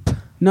drape.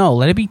 No,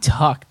 let it be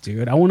tucked,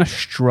 dude. I want to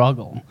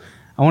struggle.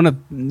 I want to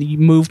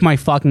move my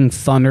fucking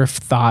thunder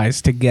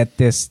thighs to get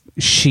this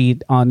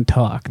sheet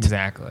untucked.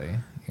 Exactly.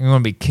 You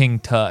want to be King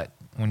Tut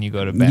when you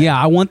go to bed.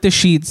 Yeah, I want the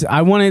sheets.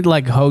 I want it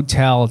like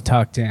hotel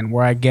tucked in,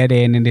 where I get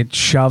in and it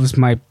shoves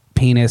my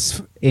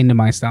penis into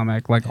my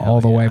stomach, like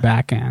all the way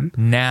back in.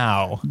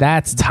 Now.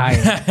 That's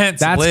tight.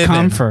 That's living.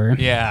 comfort.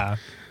 Yeah.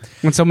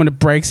 When someone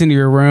breaks into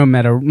your room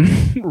at a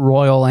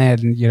Royal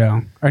Inn,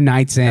 or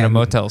Night's Inn. At a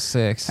Motel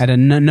 6. At a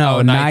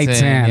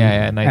Night's Inn.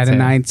 Yeah, Night's At a Inn.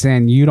 Night's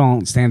Inn, you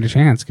don't stand a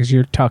chance because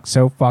you're tucked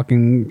so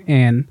fucking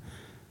in.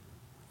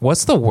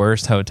 What's the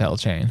worst hotel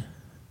chain?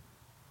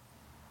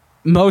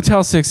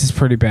 Motel 6 is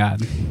pretty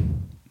bad.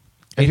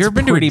 Have you ever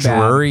been to a pretty bad.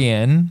 Drury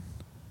Inn?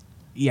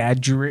 Yeah,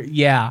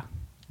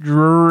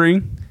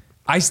 Drury.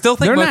 I still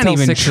think They're Motel not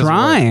even 6 is worse.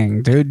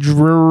 trying, dude.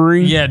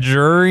 Drury. Yeah,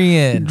 Drury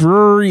Inn.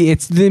 Drury.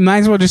 They might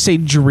as well just say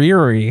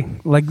dreary.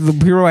 Like the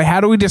people are like,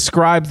 how do we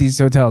describe these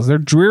hotels? They're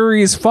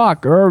dreary as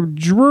fuck. Or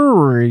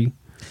Drury.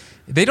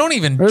 They don't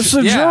even. It's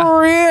a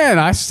Drury Inn.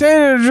 I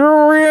stayed at a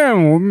Drury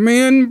Inn with me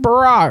and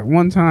Barack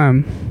one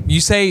time. You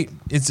say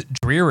it's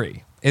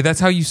dreary. That's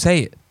how you say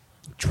it.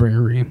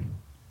 Dreary.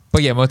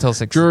 But yeah, Motel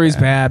 6. Drury's is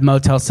bad. bad.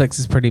 Motel 6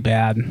 is pretty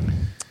bad.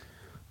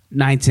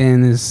 Night's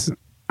Inn is...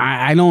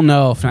 I don't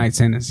know if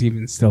Night's Inn is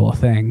even still a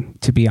thing,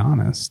 to be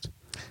honest.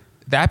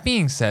 That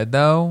being said,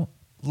 though,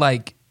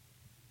 like,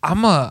 I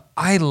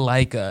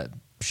like a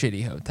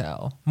shitty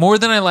hotel more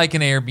than I like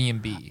an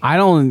Airbnb.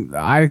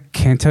 I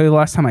can't tell you the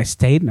last time I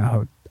stayed in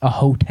a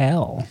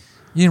hotel.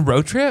 You didn't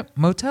road trip?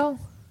 Motel?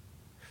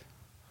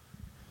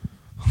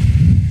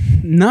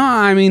 No,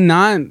 I mean,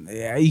 not...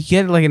 You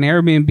get like an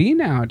Airbnb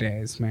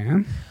nowadays,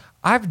 man.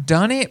 I've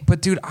done it,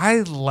 but dude,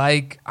 I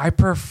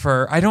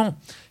prefer... I don't...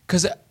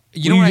 Because...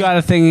 You got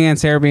a thing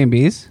against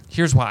Airbnbs?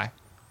 Here's why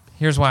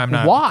I'm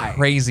not Why?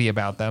 crazy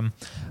about them.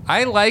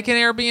 I like an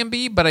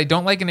Airbnb, but I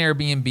don't like an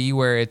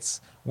Airbnb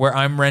where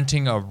I'm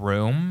renting a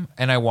room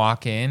and I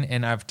walk in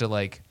and I have to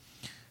like,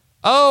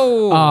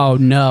 Oh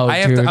no,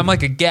 dude. I'm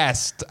like a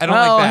guest. I don't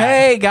like that.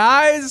 Hey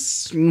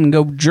guys,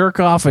 go jerk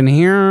off in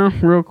here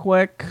real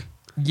quick.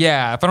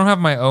 Yeah, if I don't have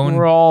my own.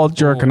 We're all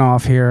jerking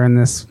off here in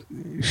this,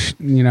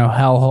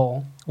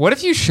 hellhole. What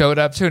if you showed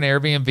up to an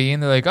Airbnb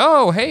and they're like,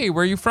 "Oh, hey,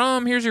 where are you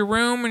from? Here's your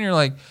room," and you're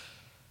like,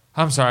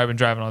 "I'm sorry, I've been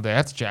driving all day. I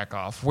have to jack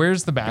off.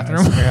 Where's the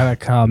bathroom?" I gotta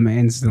come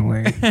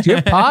instantly. Do you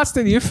have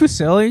pasta? Do you have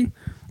fusilli?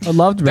 I'd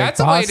love to make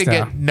That's pasta. a way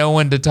to get no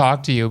one to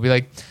talk to you. Be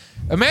like,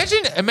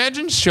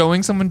 imagine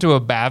showing someone to a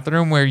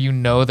bathroom where you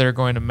know they're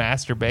going to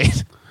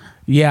masturbate.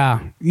 Yeah.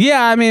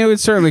 I mean, it would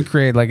certainly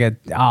create like an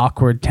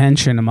awkward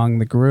tension among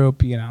the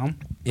group.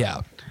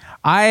 Yeah.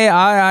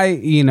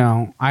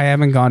 I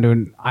haven't gone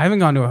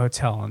to a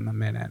hotel in a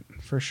minute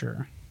for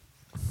sure.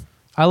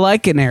 I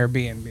like an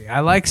Airbnb.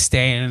 I like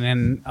staying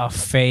in a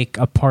fake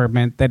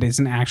apartment that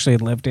isn't actually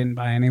lived in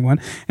by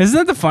anyone. Isn't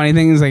that the funny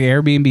thing? Is like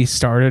Airbnb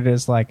started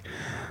as like,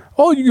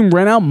 oh, you can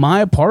rent out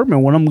my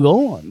apartment when I'm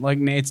gone. Like,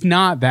 it's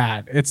not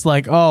that. It's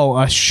like, oh,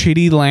 a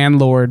shitty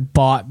landlord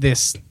bought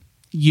this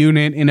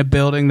unit in a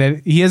building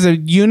that he has a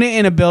unit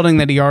in a building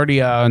that he already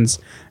owns.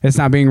 It's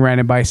not being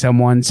rented by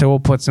someone, so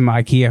we'll put some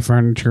IKEA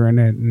furniture in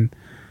it. And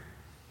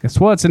guess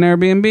what? It's an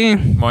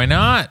Airbnb. Why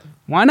not?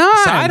 Why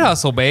not? Side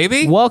hustle,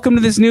 baby. Welcome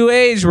to this new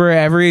age where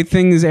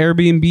everything is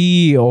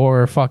Airbnb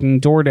or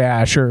fucking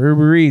DoorDash or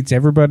Uber Eats.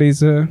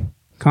 Everybody's a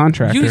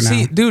contractor You now.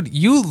 see, dude,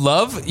 you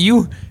love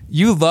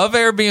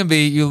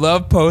Airbnb, you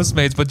love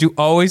Postmates, but you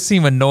always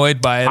seem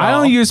annoyed by it. I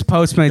all. don't use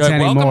Postmates You're like,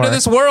 anymore. welcome to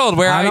this world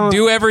where I I don't-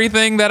 do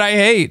everything that I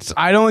hate.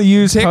 I don't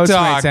use TikTok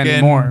Postmates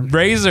anymore. and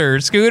Razor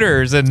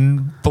scooters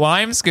and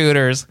Blime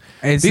scooters.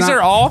 It's These not-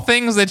 are all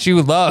things that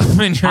you love,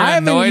 and you're I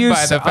haven't annoyed used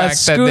by the a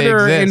fact that they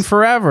scooter in exist.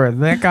 forever.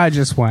 That guy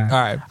just went. All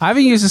right. I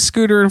haven't used a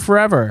scooter in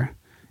forever,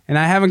 and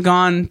I haven't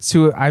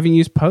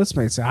used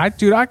Postmates.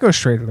 I go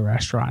straight to the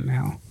restaurant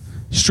now,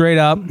 straight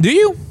up. Do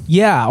you?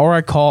 Yeah, or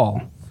I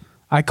call.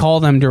 I call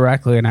them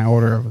directly and I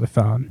order over the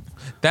phone.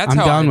 That's I'm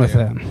how done I with do.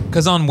 it.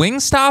 Because on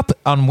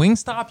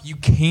Wingstop, you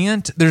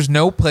can't. There's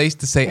no place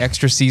to say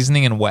extra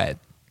seasoning and wet,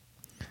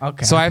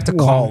 Okay, so I have to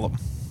call them.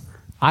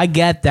 I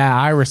get that.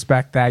 I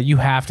respect that. You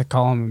have to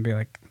call them and be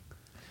like,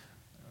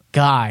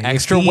 "Guy,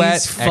 Extra if wet,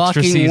 these extra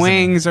fucking seasoning."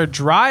 wings are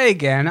dry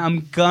again,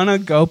 I'm gonna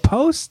go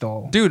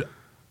postal." Dude,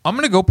 I'm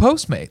gonna go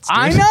Postmates. Dude.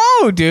 I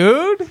know,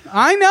 dude.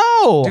 I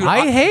know. Dude,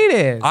 I hate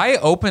it. I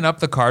open up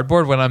the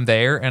cardboard when I'm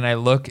there, and I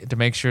look to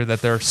make sure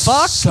that they're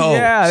Fuck soaked,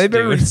 yeah, they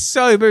better dude. be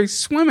they better be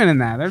swimming in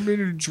that. They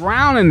better be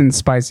drowning in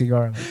spicy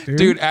garlic, dude.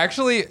 Dude,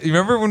 actually, you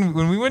remember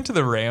when we went to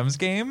the Rams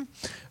game?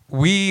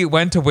 We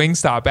went to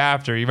Wingstop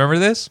after. You remember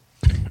this?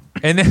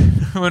 And then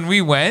when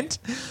we went,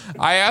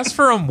 I asked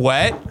for them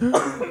wet.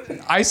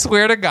 I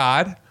swear to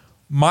God,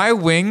 my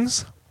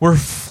wings were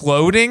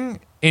floating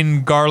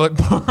in garlic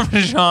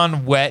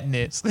parmesan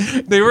wetness.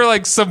 They were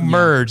like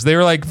submerged. They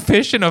were like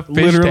fish in a fish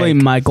literally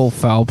tank. Michael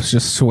Phelps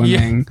just Yeah,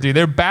 swimming, dude,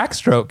 they're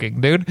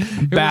backstroking, dude. It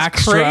was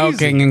backstroking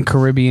crazy. in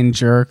Caribbean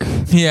jerk,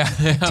 Yeah.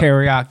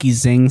 teriyaki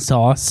zing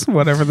sauce,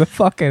 whatever the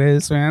fuck it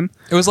is, man.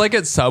 It was like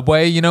at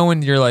Subway, you know,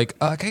 when you're like,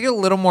 can I get a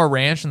little more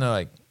ranch? And they're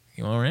like,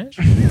 you want ranch?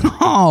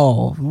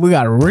 Oh, we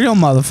got a real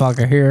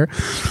motherfucker here.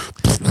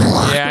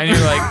 Yeah, and you're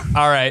like,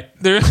 all right.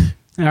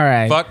 All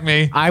right. Fuck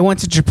me. I went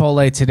to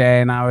Chipotle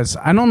today and I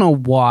don't know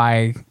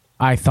why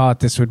I thought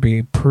this would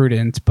be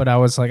prudent, but I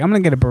was like, I'm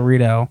going to get a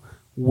burrito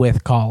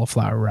with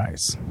cauliflower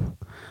rice.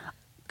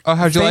 Oh,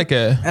 how'd you like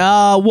it?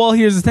 Well,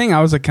 here's the thing.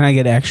 I was like, can I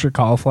get extra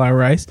cauliflower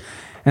rice?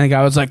 And the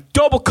guy was like,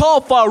 double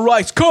cauliflower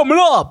rice coming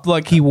up.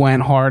 Like, he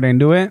went hard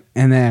into it.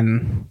 And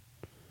then,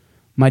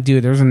 my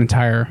dude, there was an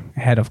entire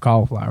head of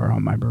cauliflower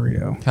on my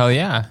burrito. Hell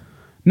yeah.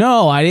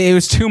 No, it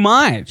was too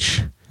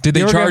much. Did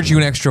they were charge gonna- you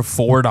an extra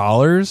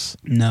 $4?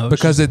 No.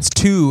 Because it's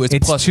two. It's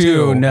plus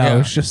two. No, Yeah.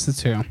 it's just the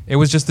two. It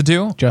was just the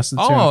two? Just the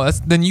two. Oh,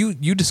 then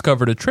you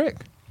discovered a trick.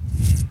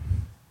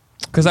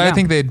 Because I Yeah.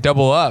 think they'd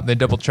double up. They'd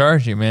double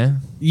charge you,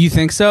 man. You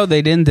think so?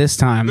 They didn't this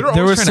time. They're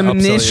There always was trying some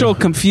to upsell initial you.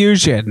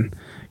 confusion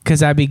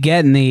because I'd be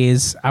getting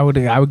these. I would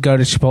go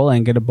to Chipotle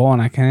and get a bowl,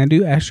 and can I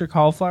do extra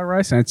cauliflower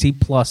rice? And I'd see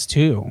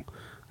 +2.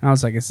 And I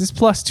was like, is this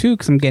 +2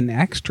 because I'm getting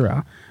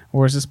extra,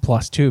 or is this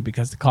 +2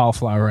 because the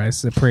cauliflower rice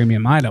is a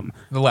premium item?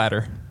 The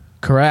latter.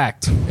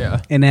 Correct.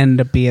 Yeah. It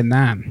ended up being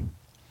that.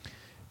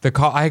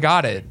 I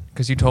got it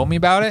because you told me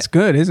about It's it.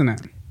 good, isn't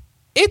it?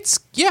 It's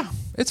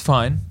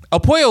fine. El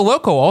Pollo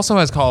Loco also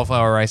has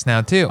cauliflower rice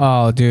now too.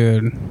 Oh,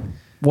 dude,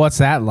 what's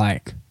that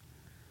like?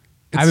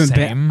 It's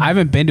I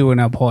haven't been to an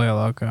El Pollo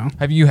Loco.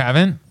 You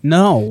haven't?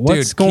 No,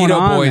 what's Dude, going Keto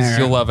on Boys, there?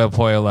 you'll love El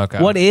Pollo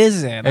Loco. What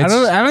is it? I It's-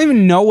 don't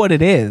even know what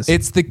it is.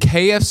 It's the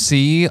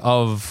KFC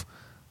of.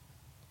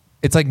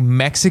 It's like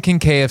Mexican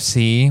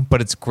KFC,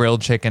 but it's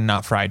grilled chicken,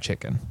 not fried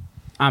chicken.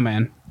 I'm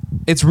in.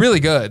 It's really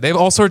good. They have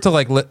all sorts of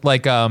like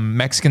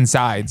Mexican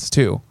sides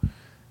too.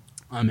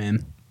 I'm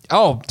in.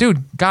 Oh,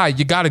 dude, guy,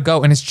 you gotta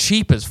go, and it's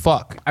cheap as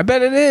fuck. I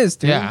bet it is,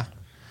 dude. Yeah.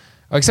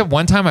 Except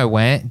one time I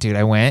went,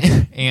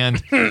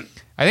 and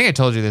I think I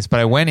told you this, but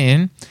I went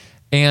in,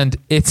 and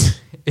it's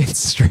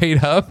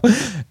straight up.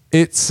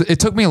 It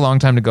took me a long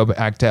time to go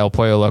back to El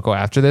Pollo Loco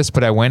after this,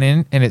 but I went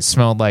in and it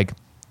smelled like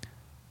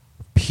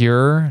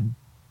pure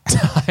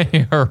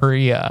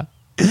diarrhea.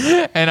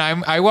 And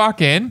I walk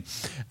in,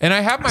 and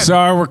I have my.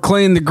 Sorry, we're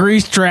cleaning the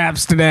grease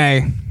traps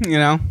today. You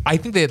know? I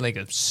think they had like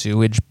a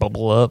sewage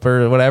bubble up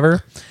or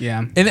whatever. Yeah.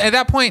 And at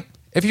that point,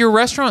 if your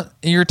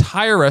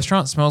entire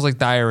restaurant smells like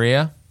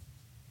diarrhea,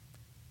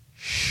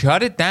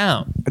 shut it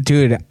down.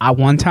 Dude,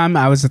 one time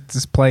I was at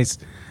this place,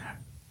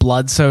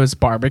 Bloodso's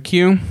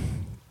Barbecue,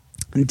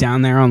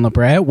 down there on La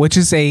Brea, which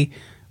is a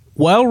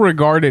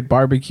well-regarded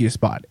barbecue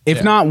spot. If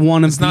Yeah. not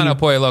one of It's not El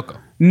Pollo Loco.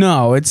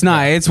 No, it's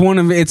not. It's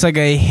it's like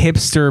a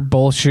hipster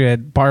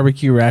bullshit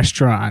barbecue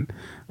restaurant.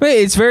 But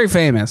it's very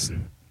famous.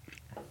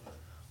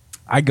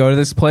 I go to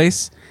this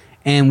place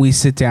and we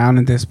sit down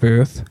at this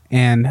booth,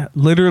 and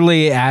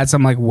literally as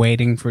I'm like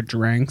waiting for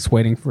drinks,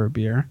 waiting for a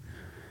beer,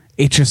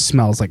 it just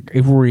smells like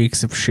it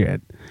reeks of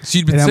shit. So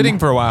you'd been And I'm- sitting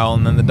for a while,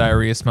 and then the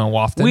diarrhea smell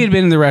wafted. We had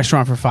been in the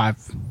restaurant for 5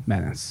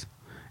 minutes.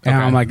 And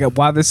Okay. I'm like,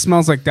 wow, this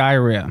smells like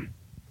diarrhea.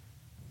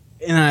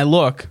 And I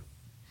look,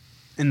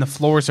 and the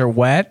floors are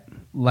wet,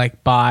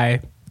 like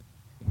by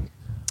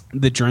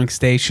the drink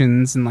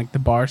stations and like the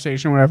bar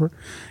station or whatever.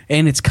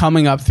 And it's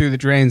coming up through the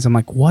drains. I'm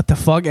like, what the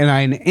fuck? And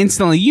I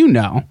instantly,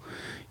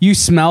 You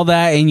smell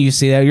that and you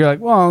see that, you're like,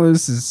 well,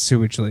 this is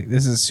sewage leak.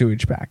 This is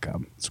sewage backup.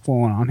 What's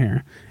going on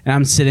here? And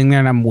I'm sitting there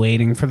and I'm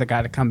waiting for the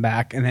guy to come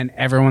back, and then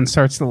everyone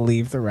starts to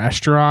leave the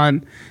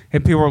restaurant,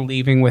 and people are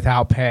leaving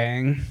without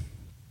paying.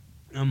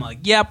 I'm like,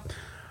 yep,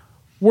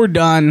 we're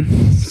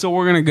done. So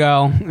we're gonna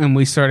go, and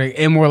we started,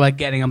 and we're like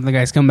getting up. The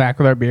guys come back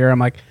with our beer. I'm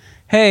like,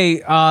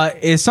 hey,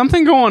 is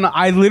something going on?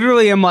 I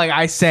literally am like,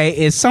 I say,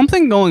 is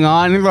something going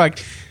on? And they're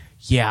like,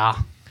 yeah.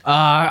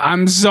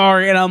 I'm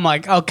sorry. And I'm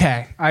like,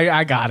 okay,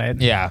 I got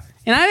it. Yeah.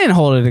 And I didn't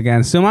hold it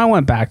against him. I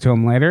went back to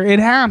him later. It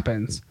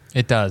happens.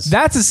 It does.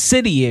 That's a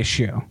city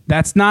issue.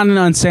 That's not an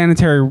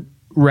unsanitary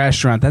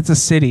restaurant. That's a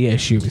city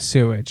issue with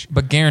sewage.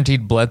 But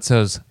guaranteed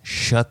Bledsoe's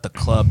shut the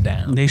club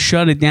down. They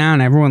shut it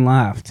down. Everyone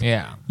left.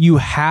 Yeah. You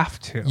have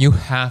to. You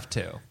have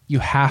to. You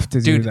have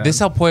to do Dude, that.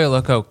 this El Pollo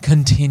Loco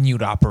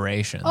continued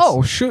operations.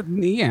 Oh, should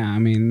yeah. I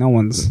mean, no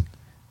one's.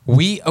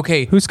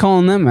 Okay. Who's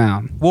calling them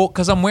out? Well,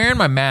 because I'm wearing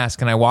my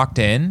mask and I walked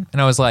in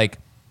and I was like,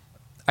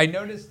 I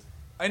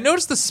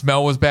noticed the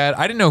smell was bad.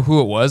 I didn't know who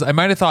it was. I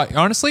might have thought,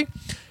 honestly,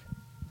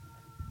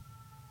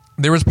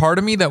 there was part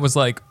of me that was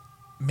like,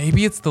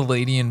 maybe it's the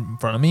lady in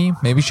front of me.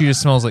 Maybe she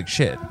just smells like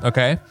shit.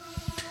 Okay.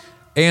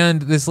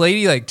 And this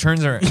lady like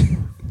turns around.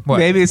 What?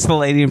 Maybe it's the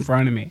lady in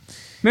front of me.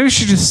 Maybe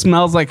she just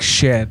smells like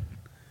shit.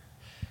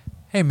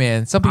 Hey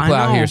man, some people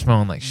out here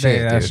smelling like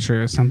shit. Yeah, that's dude.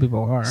 true. Some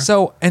people are.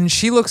 So, and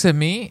she looks at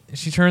me,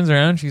 she turns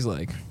around, she's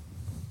like,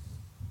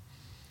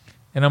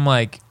 and I'm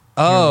like,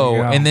 oh,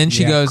 and then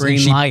she goes, green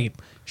and light.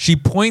 she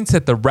points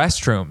at the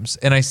restrooms,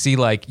 and I see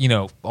like,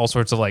 all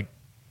sorts of like,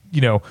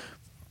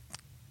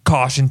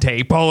 caution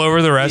tape all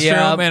over the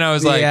restroom, and I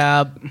was like,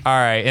 all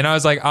right, and I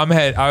was like,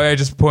 I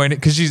just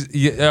pointed because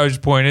I was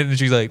just pointed, and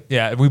she's like,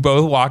 yeah, we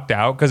both walked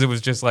out because it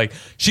was just like,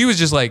 she was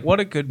just like, what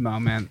a good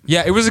moment.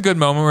 Yeah, it was a good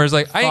moment where it's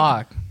like,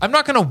 I'm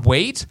not gonna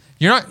wait.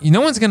 No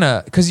one's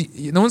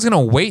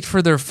gonna wait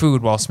for their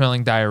food while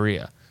smelling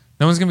diarrhea.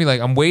 No one's gonna be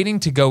like, I'm waiting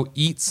to go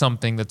eat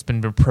something that's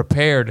been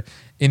prepared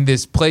in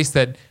this place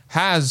that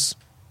has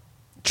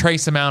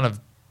trace amount of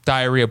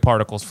diarrhea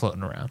particles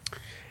floating around.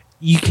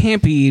 You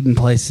can't be eating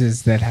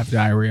places that have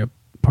diarrhea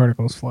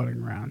particles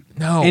floating around.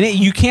 No, and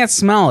you can't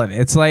smell it.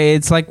 It's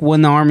like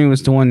when the army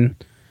was doing,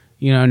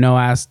 no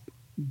ask,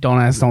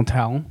 don't ask, don't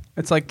tell.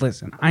 It's like,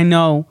 listen, I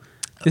know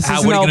this is what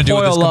are you El gonna do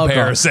with Pollo this Loco.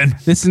 comparison?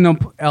 This is no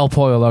El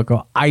Pollo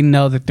Loco. I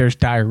know that there's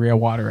diarrhea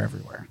water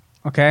everywhere.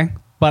 Okay,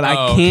 but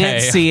I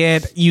can't see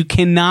it. You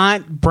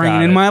cannot bring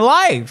it in my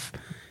life.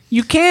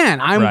 You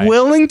can't. I'm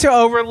willing to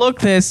overlook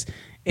this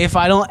if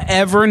I don't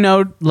ever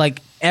know,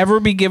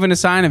 ever be given a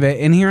sign of it.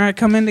 And here I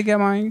come in to get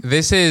my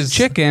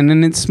chicken,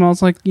 and it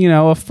smells like,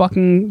 a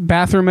fucking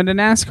bathroom at a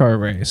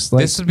NASCAR race.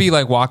 This would be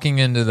like walking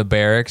into the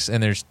barracks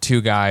and there's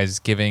two guys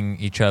giving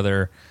each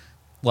other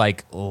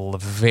like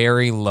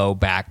very low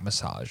back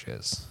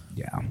massages.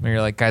 Yeah. Where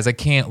you're like, guys, I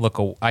can't look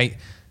I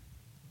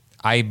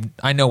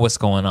know what's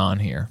going on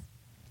here.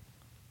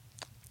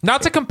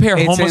 Not to compare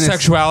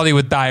homosexuality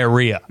with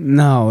diarrhea.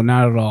 No,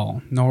 not at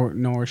all.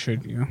 Nor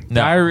should you. No.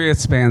 Diarrhea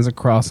spans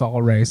across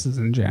all races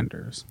and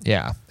genders.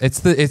 Yeah,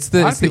 it's the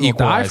equalizer.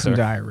 Die from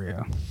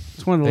diarrhea.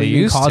 It's one of the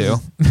leading causes.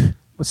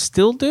 But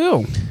still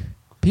do.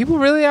 People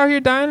really out here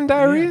dying of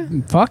diarrhea?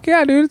 Yeah. Fuck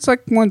yeah, dude! It's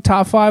like one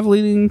top 5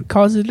 leading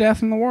causes of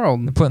death in the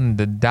world. They're putting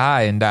the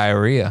die in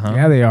diarrhea, huh?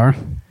 Yeah, they are.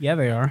 Yeah,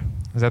 they are.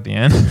 Is that the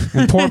end?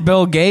 And poor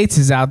Bill Gates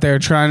is out there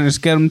trying to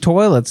just get them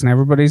toilets, and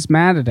everybody's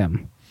mad at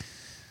him.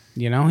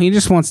 He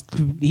just wants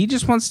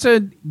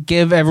to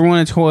give everyone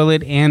a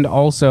toilet and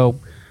also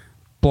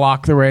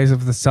block the rays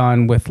of the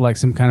sun with like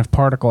some kind of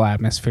particle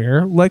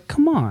atmosphere. Like,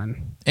 come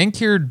on. And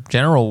cured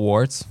genital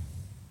warts.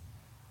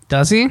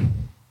 Does he?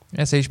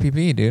 That's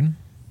HPV, dude.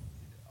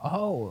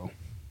 Oh.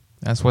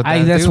 That's what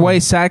that's way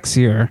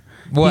sexier.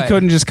 What? He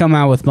couldn't just come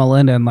out with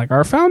Melinda and like,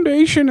 our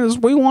foundation is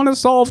we want to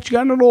solve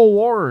genital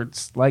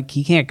warts. Like,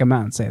 he can't come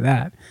out and say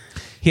that.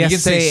 He can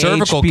say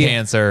cervical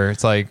cancer.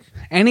 It's like,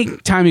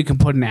 anytime you can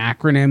put an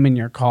acronym in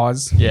your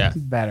cause,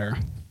 better.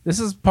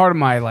 This is part of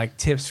my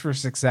tips for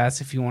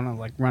success if you want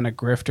to run a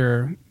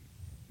grifter,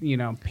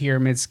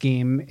 pyramid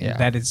scheme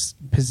that is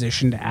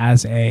positioned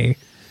as a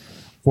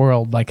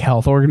world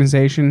health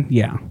organization.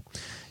 Yeah.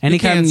 And you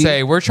can't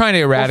say we're trying to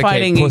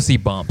eradicate pussy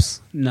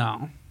bumps.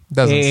 No.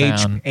 Doesn't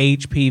sound.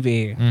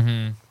 HPV.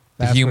 Mm-hmm.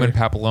 The human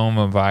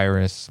papilloma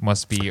virus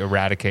must be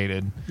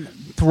eradicated.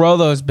 Throw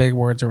those big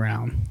words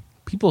around.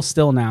 People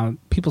still now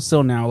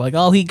like,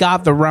 oh, he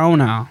got the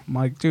Rona. I'm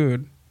like,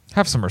 dude,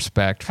 have some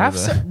respect for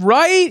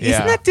right? Yeah.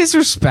 Isn't that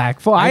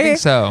disrespectful? I think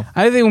so.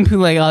 I think when people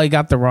are like, oh, he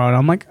got the Rona,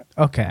 I'm like,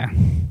 okay.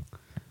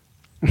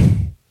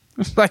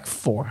 There's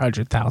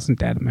 400,000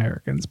 dead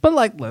Americans.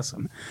 But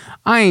listen,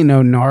 I ain't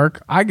no narc.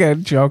 I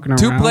get joking around.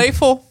 Too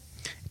playful?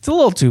 It's a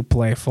little too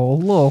playful. A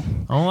little.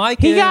 I don't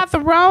like He got the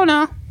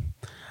Rona.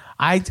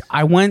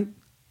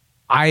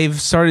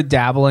 I've started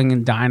dabbling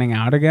in dining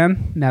out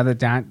again. Now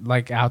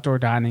that outdoor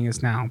dining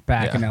is now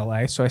back in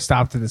LA. So I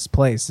stopped at this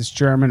place, this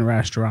German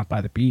restaurant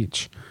by the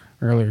beach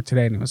earlier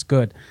today, and it was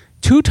good.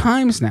 2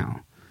 times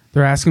now.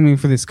 They're asking me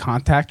for this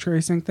contact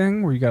tracing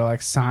thing where you got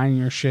to sign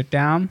your shit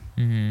down.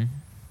 Mm-hmm.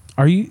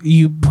 Are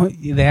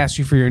they asked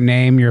you for your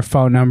name, your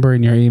phone number,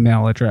 and your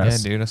email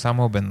address. Yeah, dude.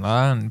 Osama bin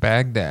Laden,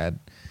 Baghdad.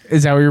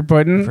 Is that what you're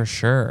putting? For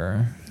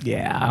sure.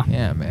 Yeah.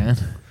 Yeah, man.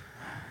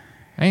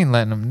 I ain't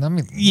letting them.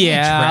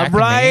 Yeah,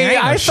 right.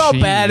 I felt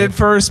bad at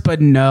first, but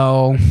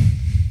no.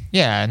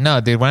 Yeah, no,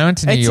 dude. When I went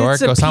to New York,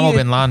 Osama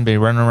bin Laden be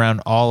running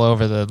around all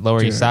over the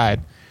Lower East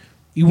Side.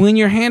 When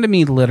you're handing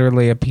me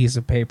literally a piece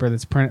of paper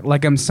that's printed,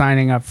 like I'm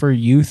signing up for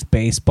youth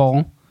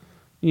baseball,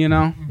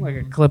 like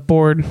a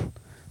clipboard.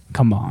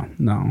 Come on,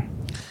 no.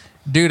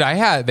 Dude,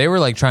 they were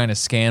like trying to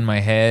scan my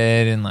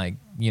head and like,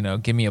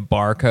 give me a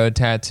barcode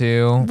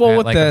tattoo. Well,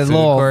 with like the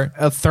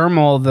little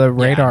thermal, the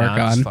radar I'm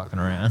gun. just fucking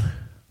around.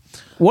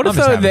 What if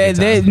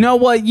they you know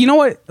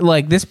what?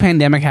 Like this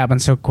pandemic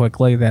happened so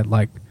quickly that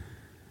like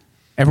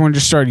everyone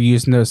just started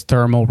using those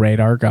thermal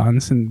radar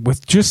guns, and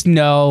with just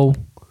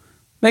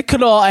they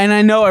could all. And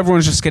I know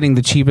everyone's just getting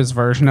the cheapest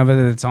version of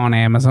it that's on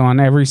Amazon.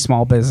 Every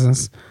small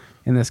business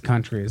in this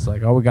country is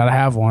like, oh, we got to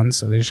have one,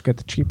 so they just get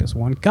the cheapest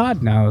one.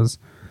 God knows.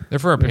 They're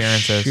for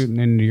appearances. Shooting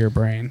into your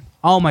brain.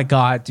 Oh my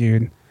God,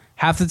 dude.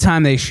 Half the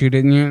time they shoot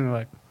it and you're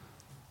like,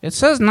 it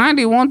says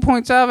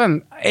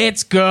 91.7.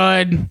 It's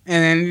good. And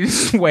then you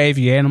just wave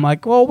you in. I'm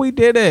like, well, we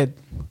did it.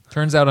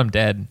 Turns out I'm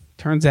dead.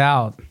 Turns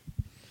out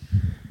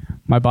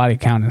my body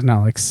count is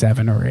now like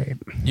 7 or 8.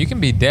 You can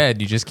be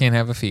dead. You just can't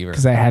have a fever.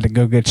 Because I had to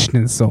go get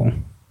schnitzel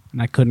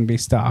and I couldn't be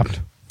stopped.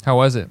 How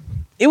was it?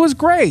 It was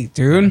great,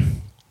 dude.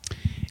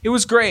 It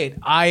was great.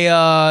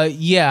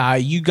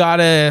 You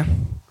gotta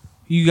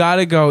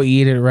go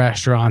eat at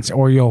restaurants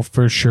or you'll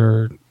for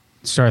sure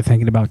start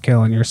thinking about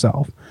killing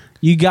yourself.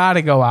 You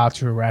gotta go out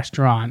to a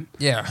restaurant.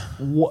 Yeah.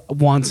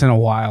 Once in a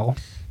while.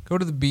 Go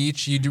to the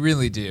beach. You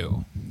really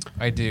do.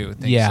 I do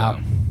think yeah.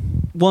 so.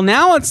 Well,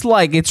 now it's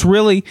like,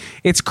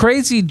 it's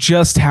crazy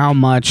just how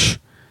much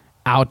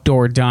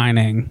outdoor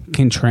dining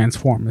can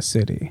transform a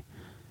city.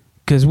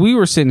 Because we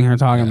were sitting here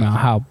talking about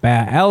how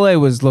bad LA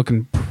was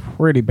looking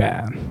pretty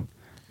bad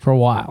for a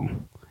while.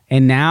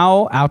 And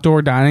now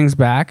outdoor dining's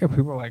back and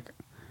people are like,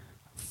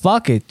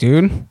 fuck it,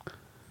 dude.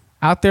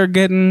 Out there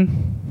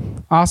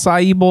getting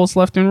acai bowls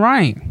left and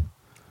right.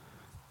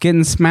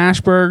 Getting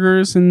smash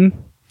burgers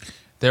and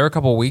there were a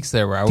couple of weeks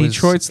there where I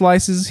Detroit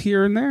slices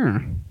here and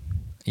there.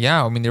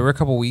 Yeah, I mean, there were a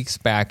couple of weeks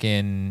back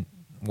in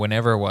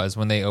whenever it was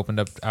when they opened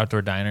up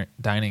outdoor dining,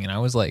 and I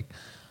was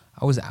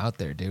out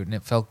there, dude, and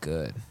it felt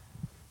good.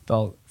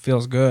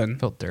 Feels good.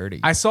 Felt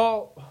dirty. I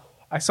saw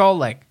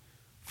like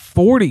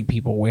 40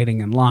 people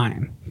waiting in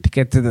line to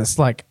get to this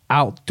like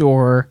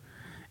outdoor.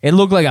 It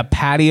looked like a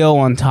patio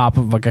on top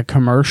of like a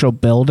commercial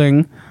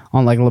building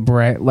on like La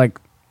Brea, like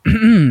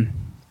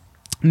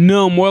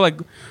no, more like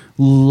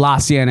La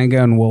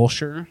Cienega and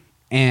Wilshire.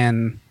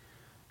 And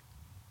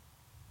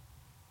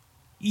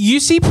you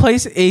see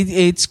places,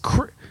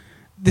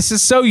 this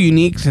is so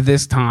unique to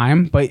this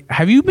time, but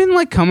have you been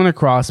like coming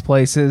across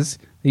places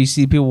that you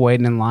see people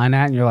waiting in line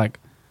at and you're like,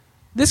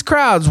 this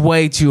crowd's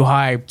way too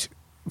hyped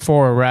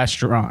for a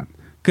restaurant?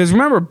 Because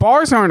remember,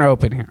 bars aren't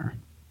open here.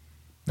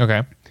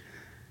 Okay.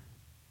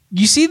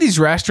 You see these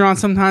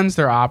restaurants sometimes,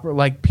 there's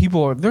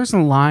a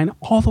line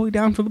all the way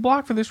down for the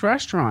block for this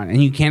restaurant,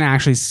 and you can't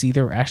actually see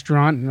the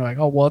restaurant, and you're like,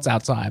 oh, well, it's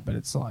outside, but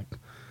it's like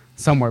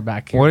somewhere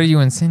back here. What are you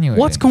insinuating?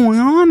 What's going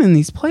on in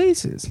these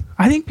places?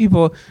 I think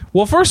people,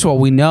 well, first of all,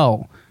 we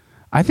know,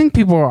 I think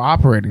people are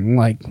operating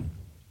like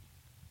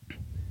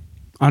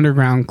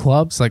underground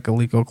clubs, like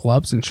illegal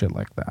clubs and shit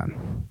like that.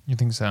 You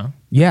think so?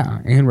 Yeah,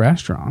 and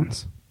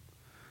restaurants.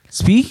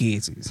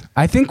 Speakeasies.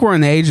 I think we're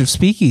in the age of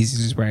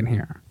speakeasies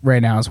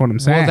right now is what I'm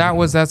saying.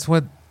 Well, that's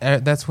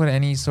what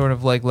any sort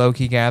of like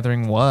low-key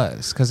gathering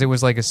was, because it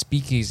was like a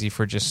speakeasy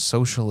for just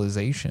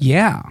socialization.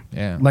 Yeah.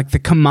 Like the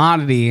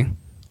commodity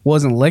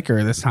wasn't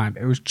liquor this time.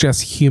 It was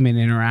just human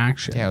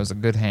interaction. Yeah, it was a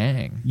good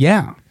hang.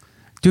 Yeah.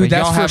 Dude,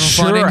 But that's for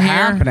sure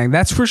happening.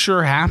 That's for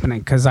sure happening,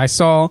 because I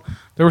saw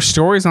there were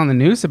stories on the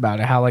news about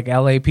it, how like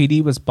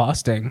LAPD was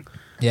busting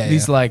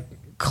these like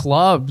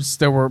clubs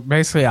that were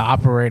basically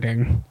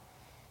operating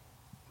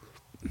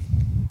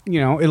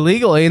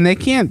illegally, and they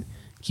can't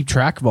keep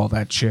track of all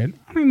that shit.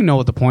 I don't even know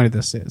what the point of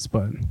this is,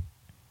 but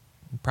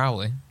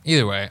probably.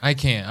 Either way, I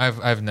can't.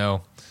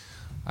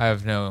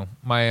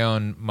 My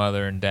own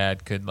mother and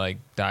dad could like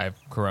die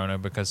of corona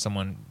because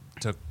someone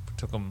took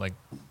them, like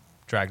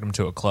dragged them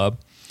to a club.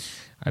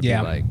 I'd be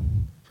like,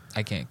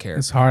 I can't care.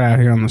 It's hard out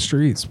here on the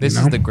streets. This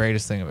is the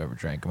greatest thing I've ever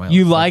drank in my life.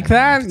 You like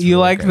that? You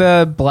like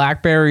the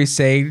blackberry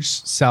sage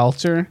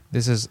seltzer?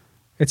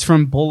 It's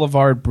from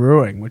Boulevard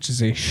Brewing, which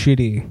is a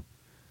shitty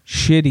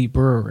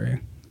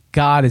brewery.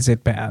 God, is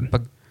it bad?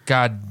 But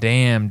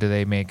goddamn, do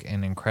they make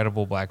an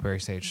incredible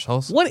blackberry sage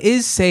salsa? What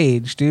is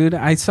sage, dude?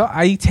 I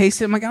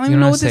tasted it. I'm like, I don't even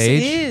know what this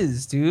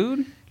is,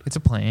 dude. It's a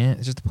plant.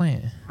 It's just a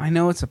plant. I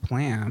know it's a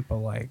plant, but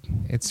like,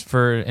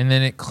 and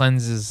then it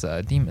cleanses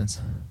demons.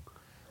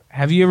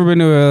 Have you ever been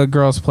to a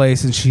girl's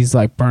place and she's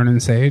like burning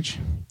sage?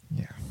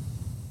 Yeah.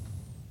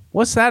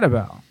 What's that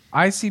about?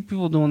 I see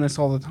people doing this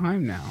all the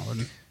time now.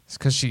 It's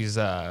because she's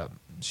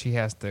she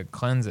has to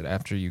cleanse it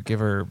after you give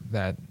her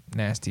that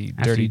nasty,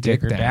 After dirty you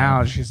dig dick her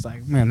down. she's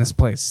like, man, this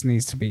place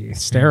needs to be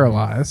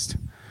sterilized.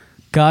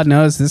 God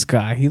knows this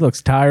guy. He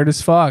looks tired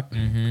as fuck.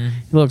 He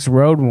looks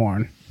road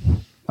worn,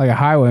 like a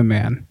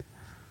highwayman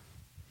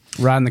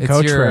riding the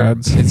coach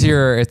roads.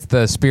 It's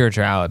the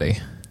spirituality.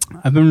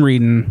 I've been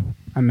reading.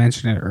 I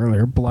mentioned it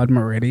earlier. Blood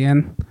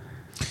Meridian.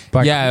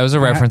 But Yeah, it was a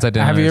reference I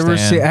didn't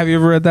understand. Have you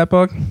ever read that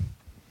book?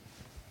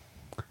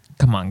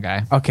 Come on,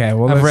 guy. Okay,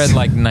 well, I've let's- read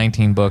like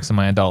 19 books in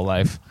my adult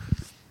life,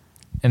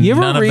 and You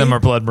ever none of read- them are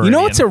Blood Meridian. You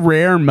know what's a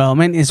rare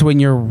moment is when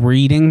you're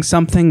reading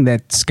something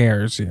that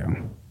scares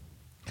you.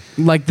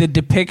 Like the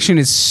depiction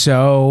is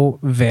so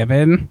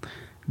vivid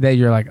that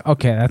you're like,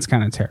 okay, that's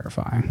kind of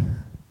terrifying.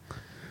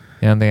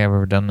 I don't think I've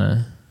ever done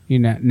that. You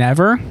know,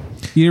 never?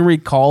 You didn't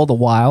read Call of the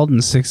Wild in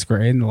 6th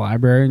grade in the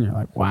library, and you're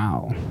like,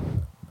 wow,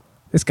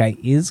 this guy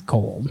is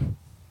cold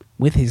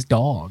with his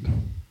dog.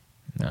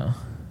 No.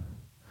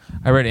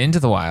 I read Into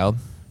the Wild.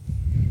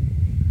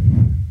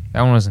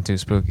 That one wasn't too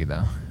spooky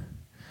though.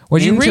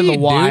 What'd you read, the dude?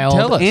 Wild,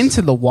 Tell us.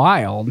 Into the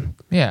Wild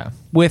Yeah.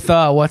 with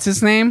what's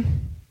his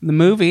name? The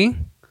movie.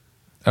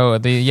 Oh,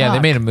 they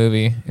Fuck. made a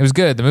movie. It was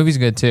good. The movie's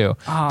good too.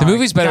 Oh, the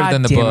movie's better God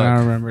than the damn it, book. I don't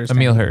remember his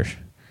Emil name. Hirsch.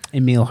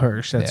 Emil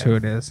Hirsch, that's Yeah. who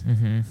it is.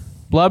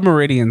 Blood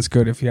Meridian's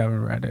good if you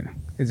haven't read it.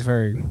 It's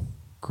very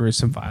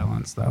gruesome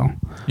violence, though.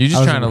 You're I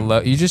just was trying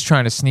to you're just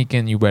trying to sneak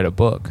in. You read a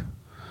book.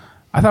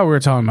 I thought we were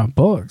talking about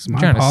books. My,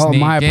 Trying to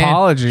sneak my in.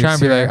 apologies. Trying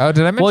to be here. like, oh,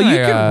 did I mention? Well, you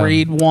can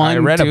read one, I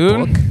read dude.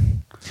 a book.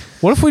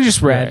 What if we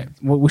just read? Right.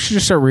 Well, we should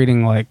just start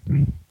reading like,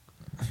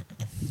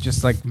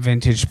 just like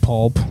vintage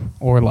pulp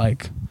or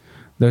like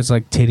those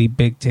like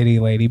big titty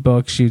lady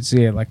books you'd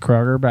see at like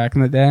Kroger back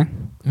in the day.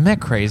 Isn't that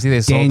crazy?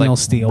 They sold Daniel like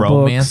Steele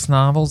romance books.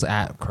 novels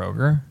at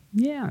Kroger.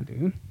 Yeah,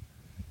 dude.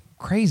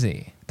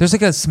 Crazy. There's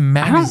like a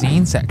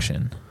magazine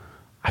section.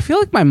 I feel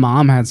like my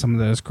mom had some of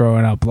those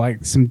growing up,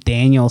 like some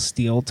Daniel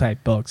Steele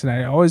type books. And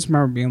I always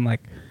remember being like,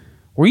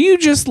 were you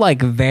just like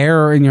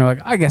there and you're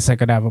like, I guess I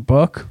could have a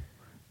book?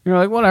 You're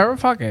like, whatever,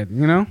 fuck it,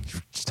 you know?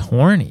 Just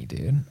horny,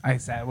 dude.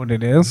 Is that what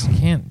it is?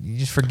 You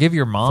just forgive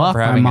your mom Fuck, for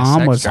my having a mom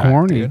sex was drive,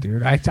 horny,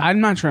 dude. I'm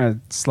not trying to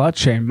slut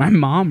shame my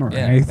mom or Yeah,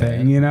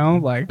 anything, man. you know?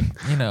 Like,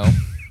 You know,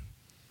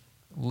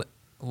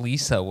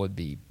 Lisa would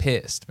be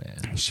pissed,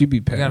 man. she'd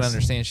be pissed. You gotta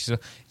understand.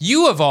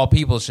 You of all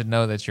people should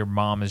know that your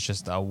mom is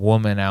just a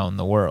woman out in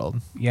the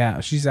world.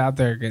 Yeah, she's out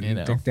there getting You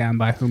know. dicked down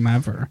by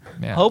whomever.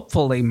 Yeah.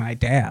 Hopefully my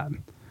dad.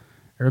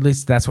 Or at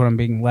least that's what I'm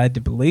being led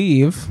to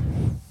believe.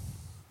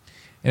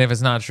 And if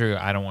it's not true,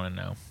 I don't want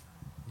to know.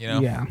 You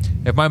know? Yeah.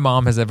 If my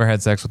mom has ever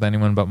had sex with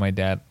anyone but my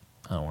dad,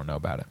 I don't want to know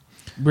about it.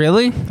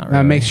 Really? That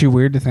really. makes you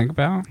weird to think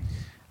about?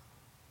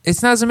 It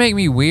doesn't make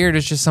me weird.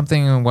 It's just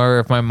something where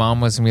if my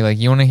mom was to be like,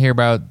 "You want to hear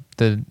about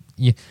the?"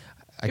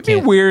 It'd be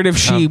weird if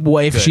she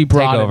good. she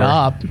brought Take it over.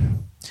 up.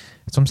 That's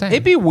what I'm saying.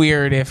 It'd be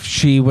weird if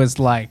she was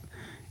like,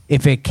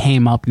 if it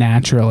came up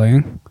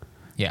naturally.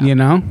 yeah. You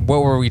know?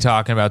 What were we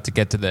talking about to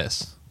get to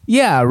this?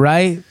 Yeah,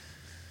 right?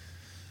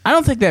 I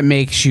don't think that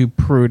makes you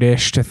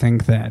prudish to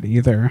think that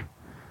either.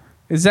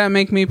 Does that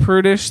make me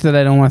prudish that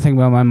I don't want to think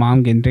about my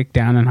mom getting dicked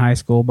down in high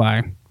school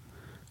by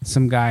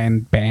some guy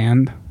in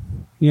band?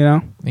 You know?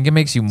 I think it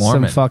makes you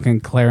Mormon. Some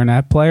fucking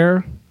clarinet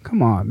player?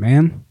 Come on,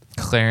 man.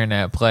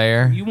 Clarinet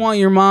player. You want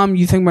your mom,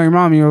 you think about your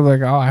mom, you're like,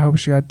 oh, I hope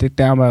she got dicked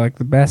down by like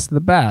the best of the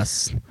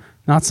best.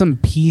 Not some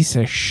piece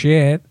of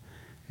shit.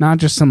 Not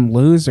just some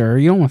loser.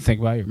 You don't want to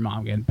think about your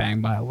mom getting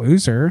banged by a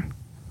loser.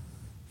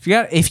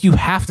 If you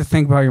have to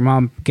think about your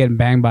mom getting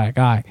banged by a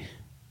guy,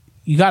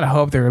 you got to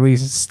hope they're at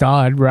least a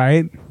stud,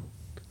 right?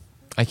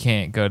 I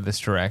can't go this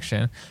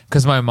direction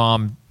because my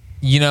mom.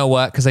 You know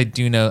what? Because I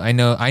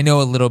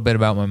know a little bit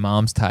about my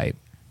mom's type.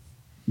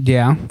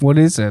 Yeah. What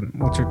is it?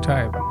 What's your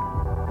type?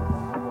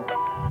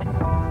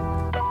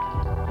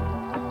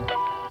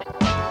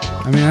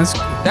 I mean, that's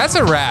That's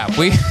a wrap.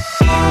 We.